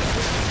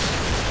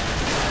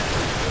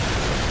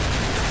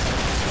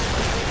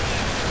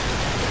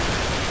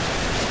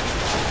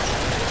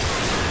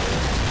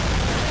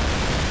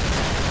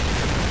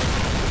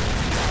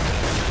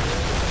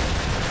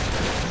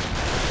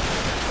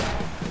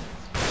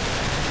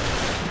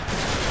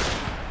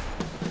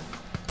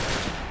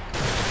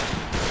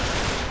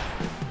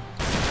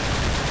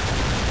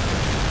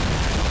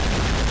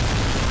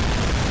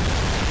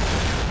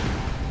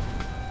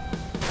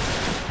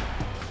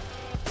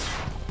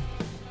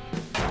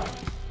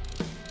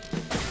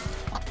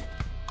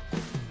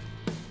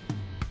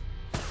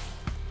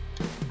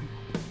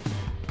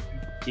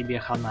 Тебе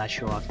хана,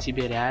 чувак.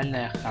 Тебе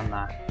реальная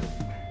хана.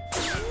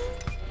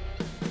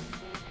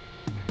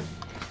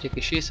 Так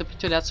еще и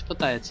сопротивляться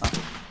пытается.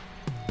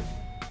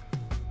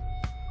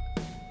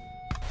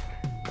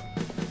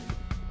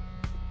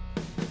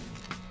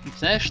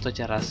 Знаешь, что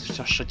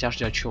тебя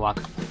ждет, чувак?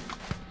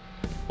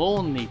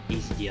 Полный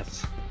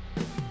пиздец.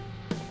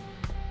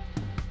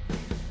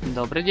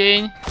 Добрый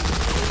день.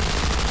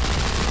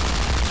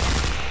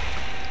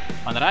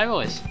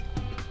 Понравилось?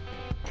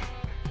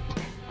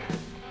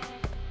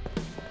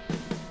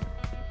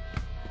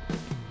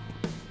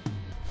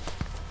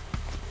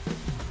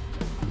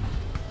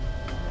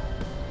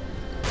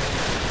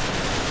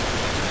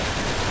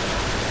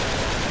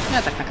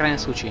 Я так на крайний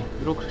случай.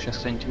 Вдруг сейчас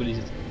кто-нибудь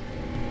вылезет.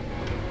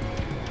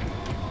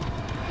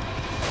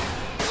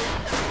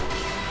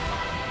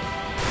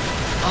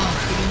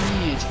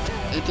 Охренеть!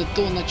 Это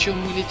то, на чем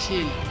мы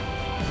летели.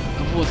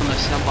 Вот она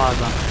вся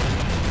база.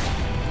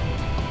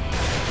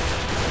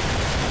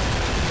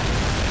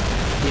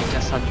 Я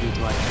тебя собью,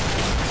 тварь.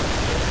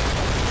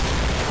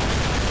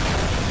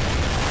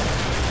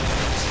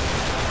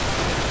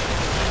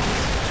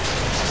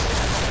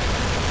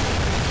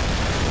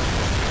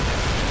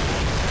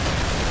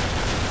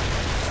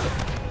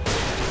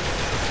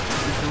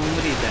 Да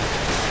умри, да.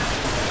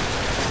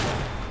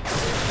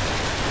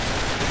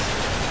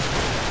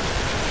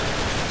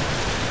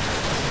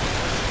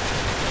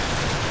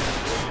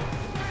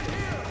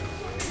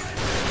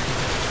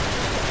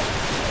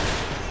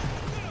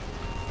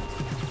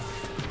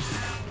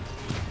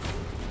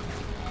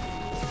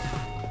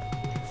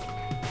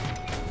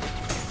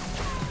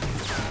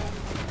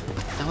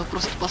 Да вы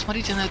просто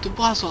посмотрите на эту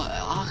базу,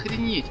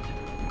 охренеть!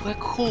 Black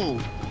Hole!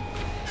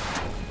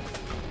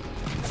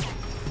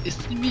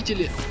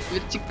 Истребители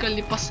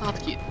вертикальной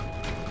посадки!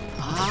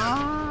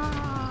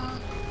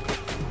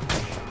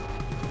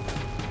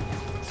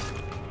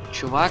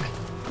 Чувак,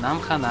 нам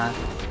хана.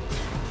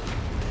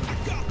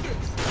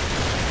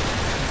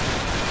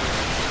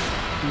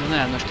 Не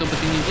знаю, но что бы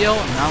ты ни делал,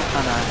 нам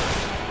хана.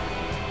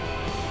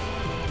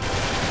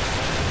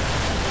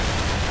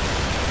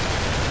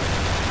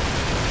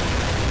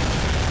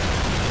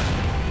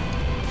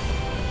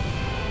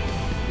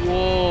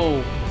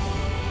 Воу!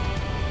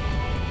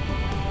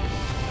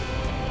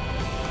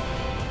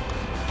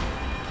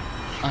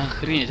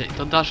 Охренеть,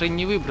 это даже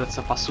не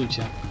выбраться, по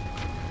сути.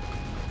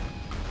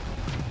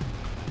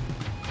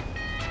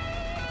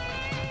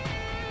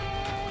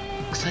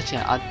 Кстати,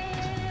 от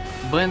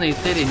Бена и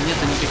Терри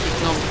нету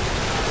никаких новых...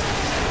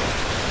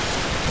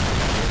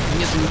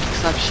 Нету никаких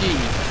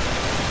сообщений.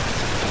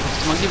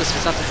 Просто могли бы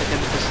связаться хотя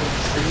бы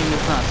с одним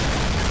из нас.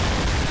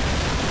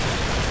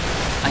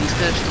 Они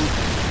сказали, что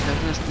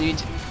должны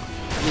остановить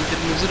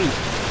ядерный взрыв.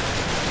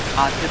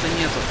 А ответа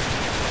нету.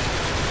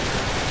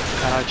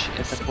 Короче,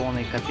 это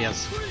полный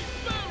капец.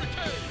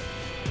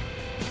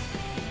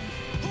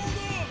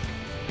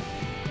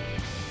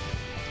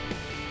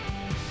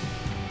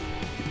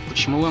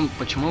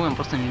 Почему им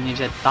просто не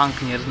взять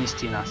танк, не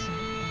разнести нас?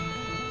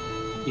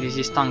 Или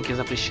здесь танки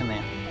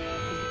запрещены?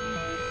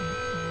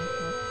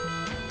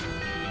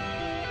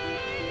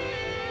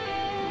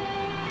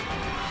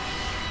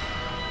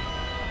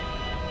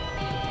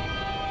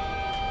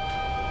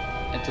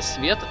 Это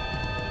свет?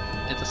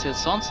 Это свет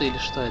солнца или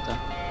что это?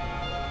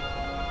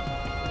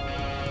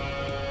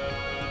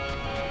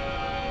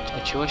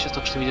 А чего я сейчас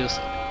только что видел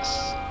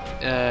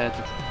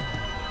этот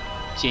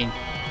тень?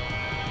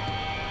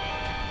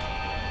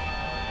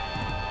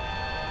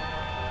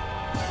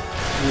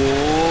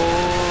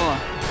 О!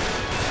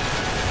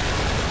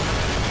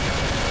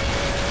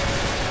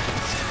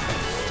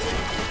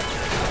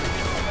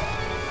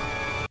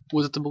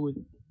 Вот это было.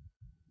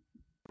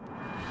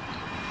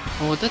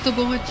 Вот это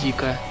было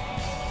дико.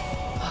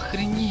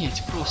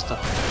 Охренеть просто.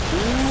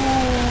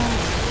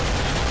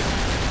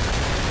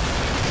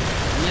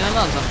 Не на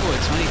нас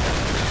заходит, смотри-ка.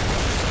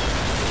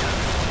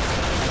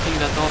 Ты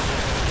готов.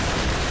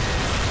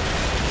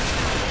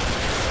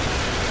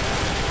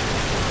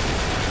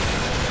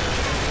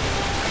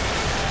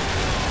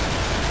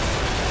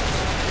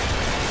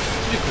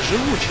 Смотри-ка,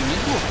 живучий,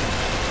 неплохо.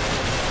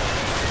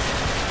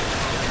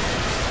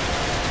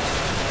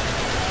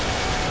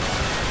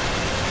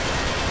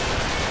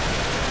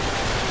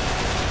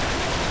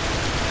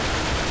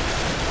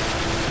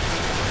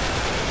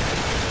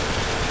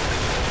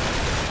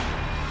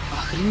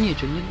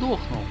 Охренеть, он не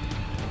дохнул.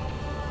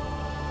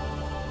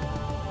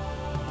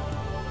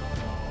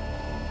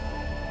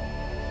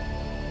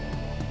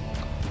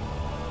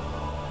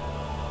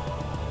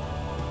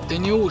 Да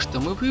неужто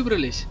мы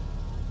выбрались?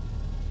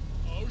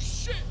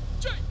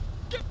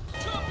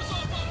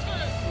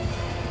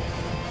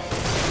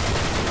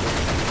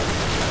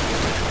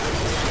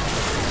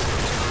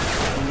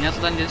 У меня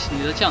туда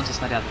не дотянутся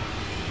снаряды.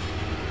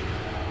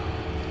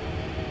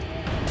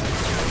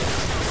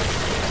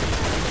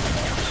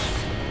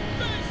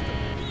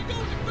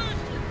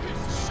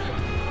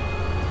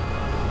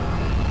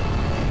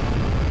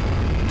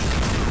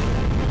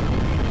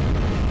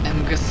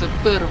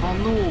 МГСП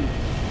рванул.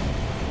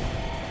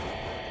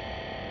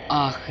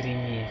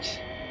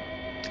 Охренеть.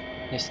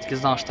 Я все-таки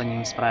знал, что они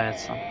не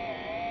справятся.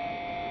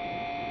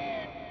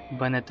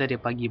 Бен и Терри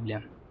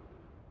погибли.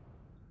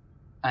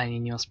 Они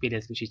не успели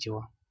отключить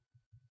его.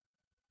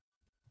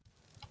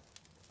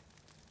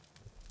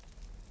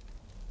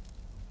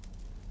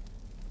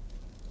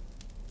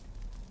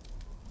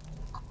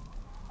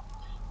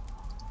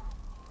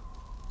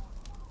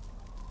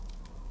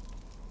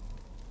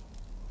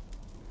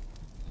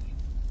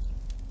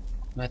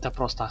 Но это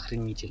просто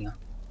охренительно.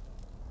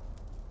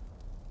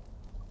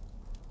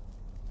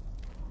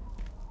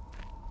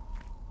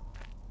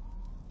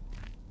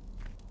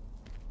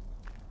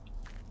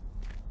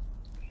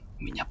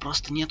 У меня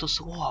просто нету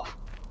слов.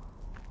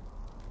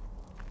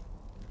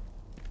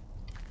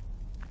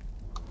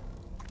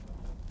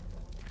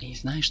 Я не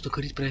знаю, что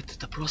говорить про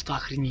это просто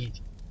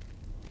охренеть.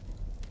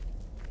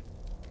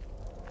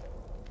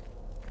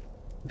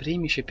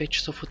 Время еще 5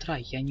 часов утра,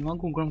 я не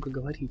могу громко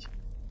говорить.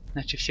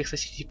 Иначе всех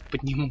соседей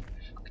подниму.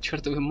 К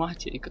чертовой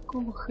матери,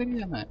 какого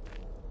хрена?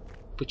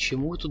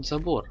 Почему тут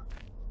забор?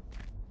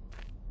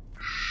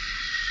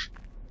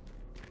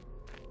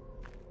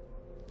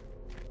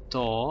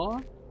 Что?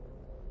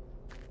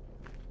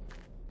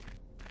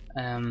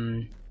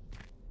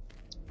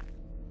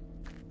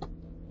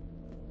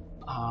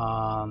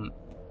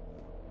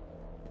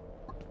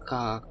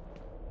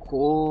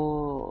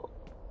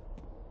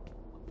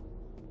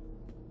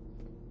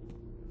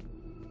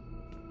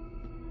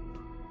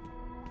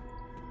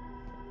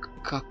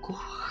 Какого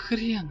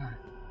хрена?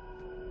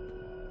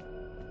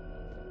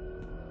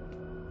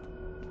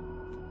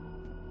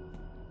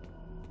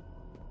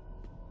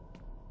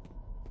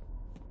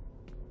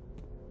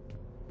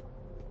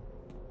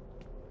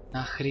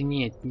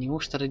 Охренеть,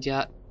 неужто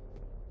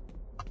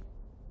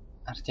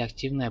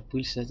радиоактивная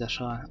пыль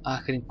зашла?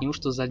 Охренеть,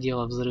 неужто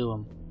задело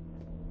взрывом?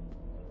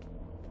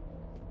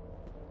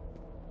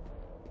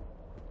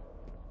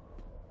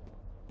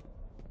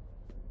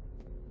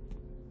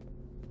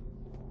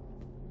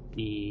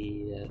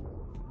 И...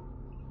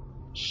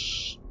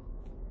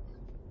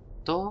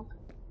 Что?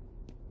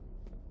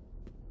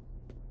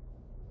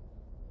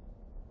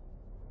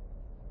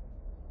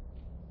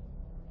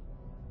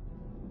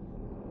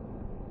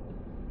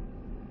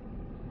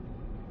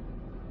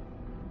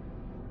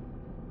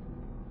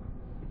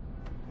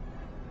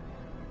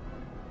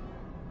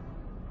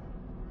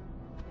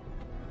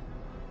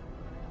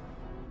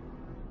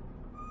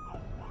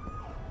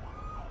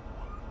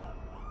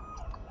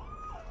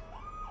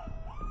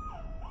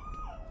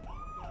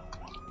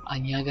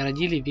 Они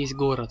огородили весь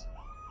город.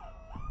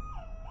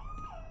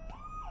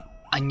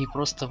 Они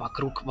просто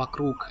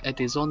вокруг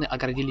этой зоны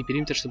огородили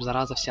периметр, чтобы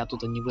зараза вся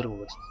оттуда не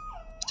вырвалась.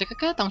 Хотя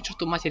какая там, к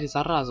черту матери,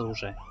 зараза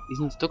уже?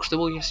 Извините, только что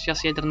был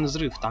сейчас ядерный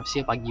взрыв, там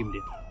все погибли.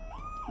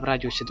 В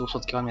радиусе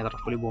 200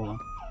 километров по-любому.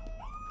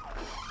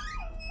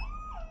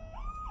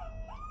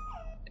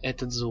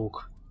 Этот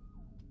звук.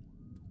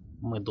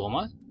 Мы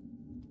дома?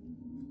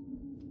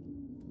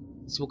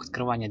 Звук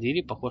открывания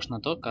двери похож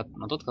на тот,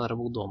 который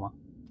был дома.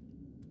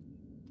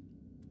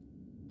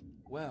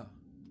 Well,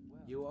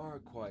 you are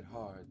quite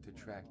hard to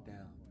track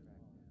down.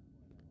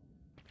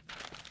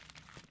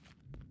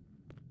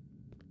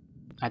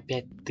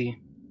 Опять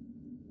ты.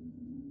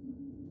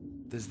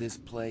 Does this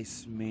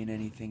place mean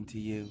anything to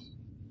you?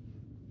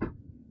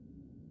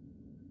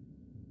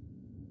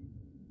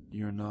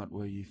 You're not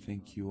where you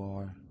think you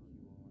are.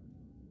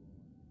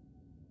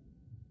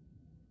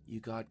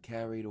 You got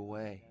carried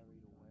away.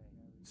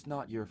 It's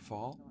not your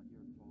fault.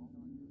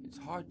 It's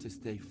hard to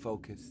stay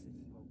focused.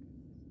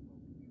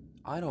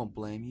 I don't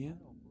blame you.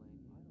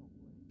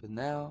 But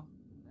now,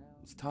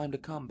 it's time to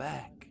come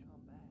back.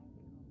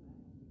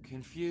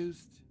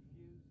 Confused?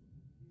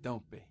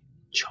 Don't be.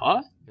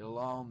 Чё? It'll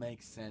all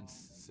make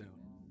sense soon.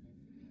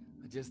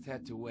 I just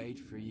had to wait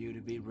for you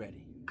to be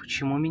ready.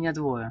 Почему меня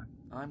двое?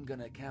 I'm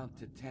gonna count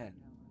to 10.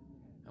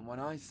 And when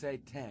I say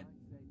 10,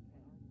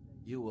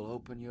 you will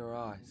open your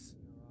eyes.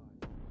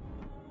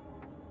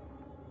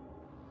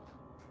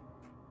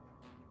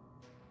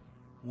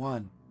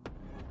 One.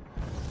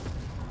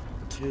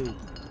 2, 3,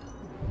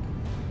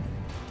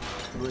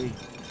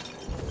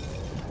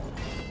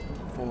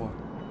 4.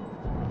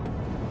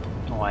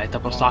 О, это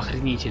просто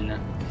охренительно.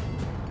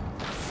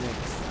 6,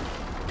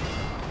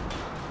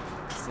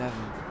 7,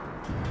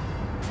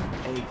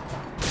 8,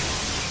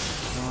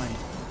 9,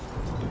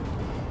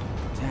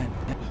 10.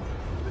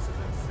 This is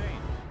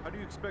insane. How do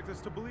you expect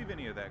us to believe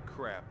any of that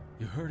crap?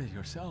 You heard it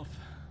yourself.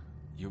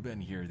 You've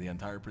been here the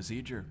entire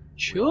procedure.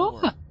 Чё?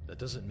 That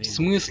doesn't mean В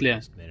смысле?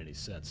 it made any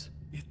sense.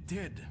 It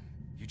did.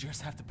 You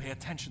just have to pay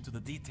attention to the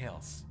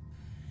details.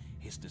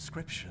 His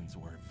descriptions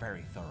were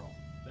very thorough.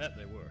 That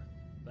they were.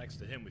 Thanks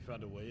to him, we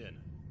found a way in.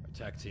 Our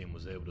attack team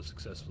was able to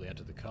successfully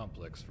enter the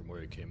complex from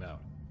where he came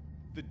out.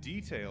 The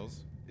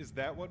details? Is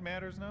that what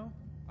matters now?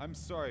 I'm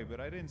sorry, but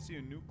I didn't see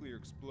a nuclear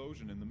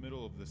explosion in the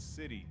middle of the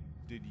city.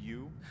 Did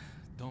you?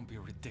 Don't be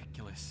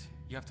ridiculous.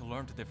 You have to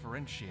learn to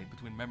differentiate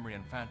between memory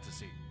and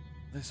fantasy.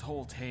 This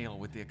whole tale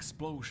with the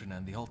explosion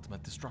and the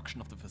ultimate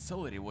destruction of the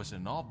facility was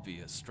an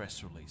obvious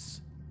stress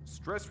release.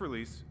 Stress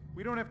release?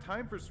 We don't have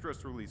time for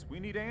stress release. We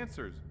need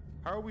answers.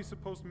 How are we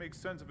supposed to make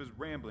sense of his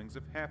ramblings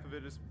if half of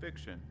it is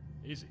fiction?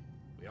 Easy.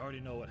 We already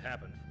know what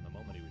happened from the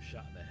moment he was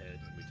shot in the head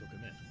and we took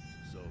him in.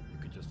 So you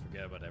could just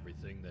forget about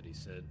everything that he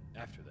said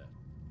after that.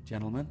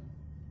 Gentlemen,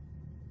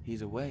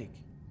 he's awake.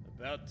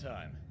 About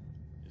time.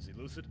 Is he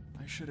lucid?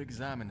 I should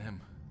examine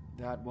him.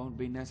 That won't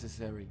be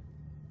necessary.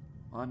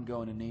 I'm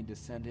going to need to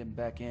send him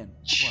back in.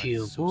 What,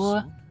 so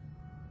soon?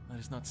 That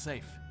is not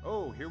safe.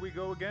 Oh, here we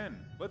go again.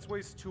 Let's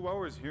waste 2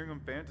 hours hearing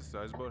him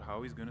fantasize about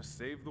how he's gonna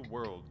save the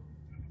world.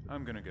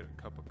 I'm gonna get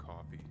a cup of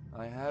coffee.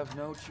 I have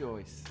no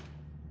choice.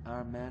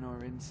 Our men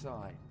are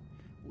inside.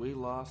 We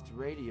lost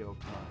radio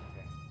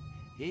contact.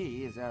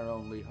 He is our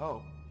only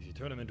hope. If you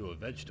turn him into a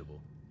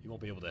vegetable, he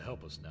won't be able to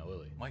help us now,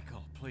 will he?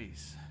 Michael,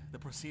 please. The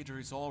procedure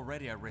is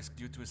already at risk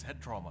due to his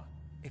head trauma.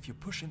 If you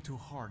push him too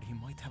hard, he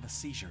might have a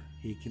seizure.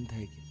 He can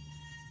take it.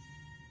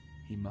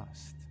 He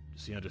must.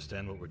 Does he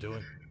understand what we're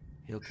doing?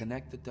 He'll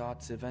connect the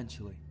dots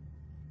eventually.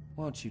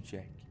 Won't you,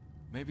 Jake?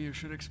 Maybe you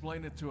should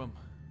explain it to him.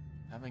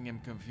 Having him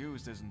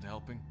confused isn't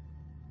helping.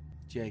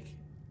 Jake,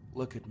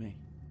 look at me.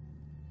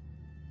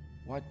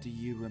 What do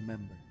you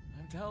remember?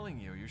 I'm telling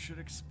you, you should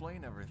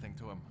explain everything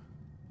to him.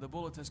 The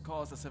bullet has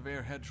caused a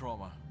severe head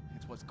trauma.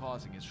 It's what's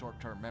causing his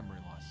short-term memory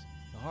loss.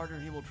 The harder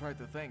he will try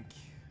to think,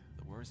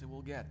 the worse it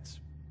will get.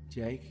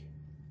 Jake,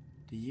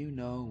 do you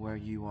know where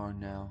you are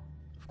now?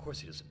 Of course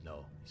he doesn't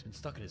know. He's been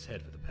stuck in his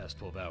head for the past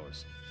 12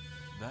 hours.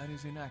 That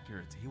is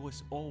inaccurate. He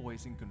was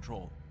always in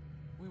control.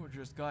 We were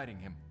just guiding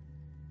him.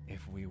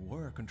 If we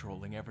were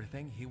controlling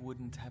everything, he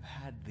wouldn't have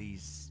had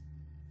these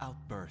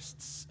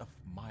outbursts of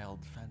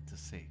mild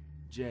fantasy.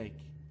 Jake,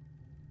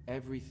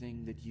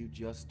 everything that you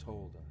just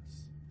told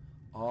us,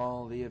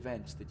 all the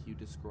events that you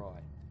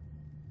described,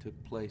 took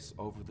place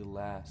over the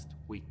last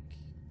week.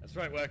 That's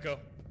right, Wacko.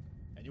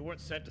 And you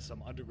weren't sent to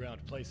some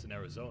underground place in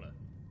Arizona.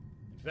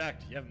 In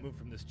fact, you haven't moved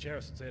from this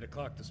chair since 8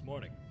 o'clock this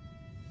morning.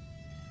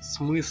 В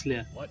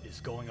смысле? What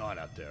is going on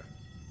out there?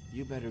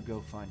 You better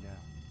go find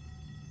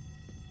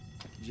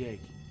out. Jake,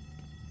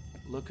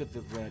 look at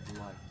the red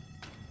light.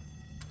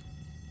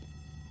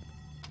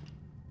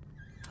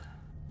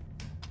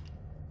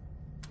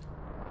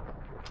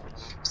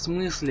 В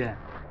смысле?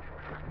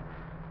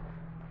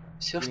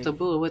 Все, что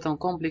было в этом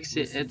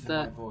комплексе,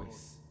 это...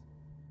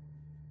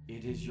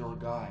 It is your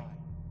guide.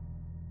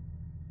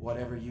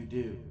 Whatever you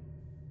do,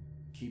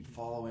 keep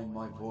following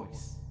my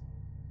voice.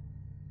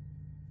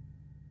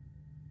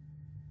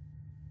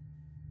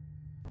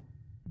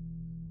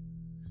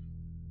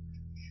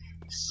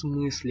 В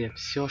смысле?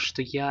 Все,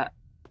 что я...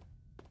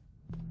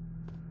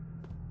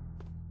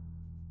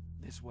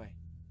 This way.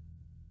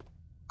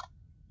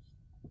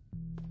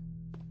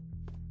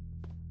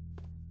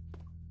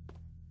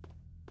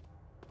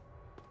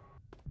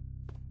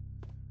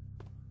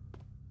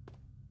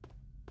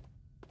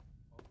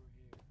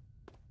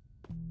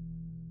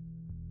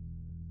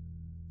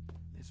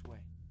 This way.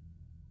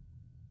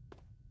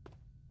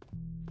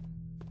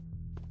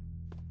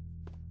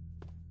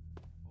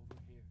 Over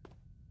here.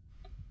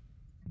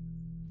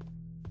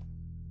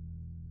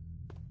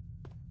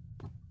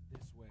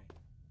 This way.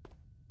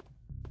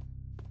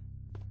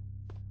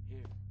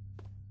 Here.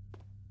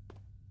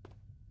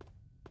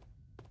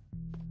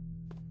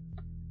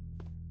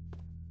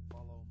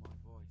 Follow my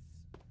voice.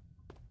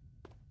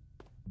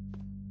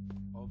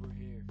 Over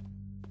here.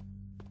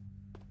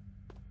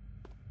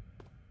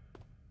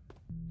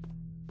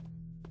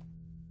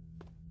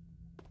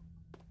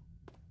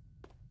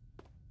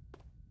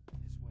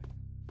 This way.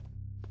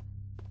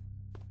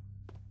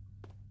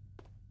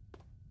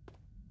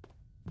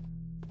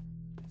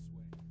 This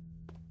way.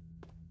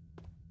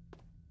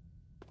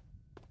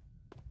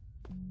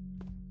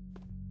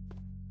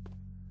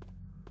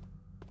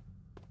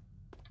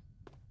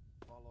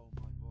 Follow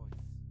my voice.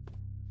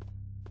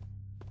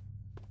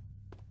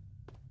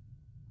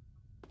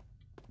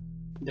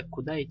 Да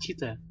куда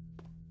идти-то?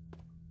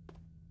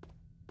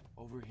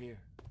 Over here.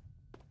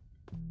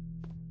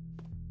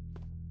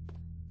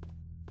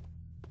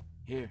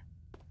 Here.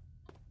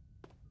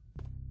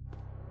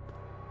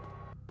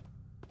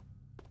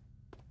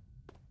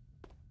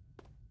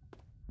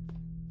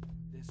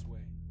 This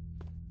way.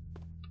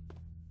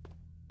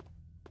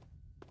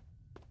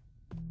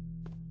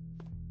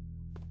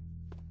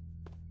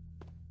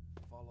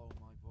 Follow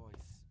my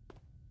voice.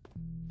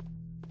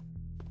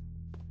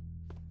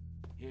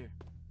 Here.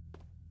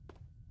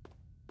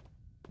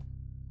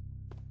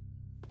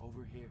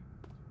 Over here.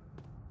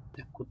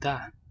 Да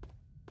куда?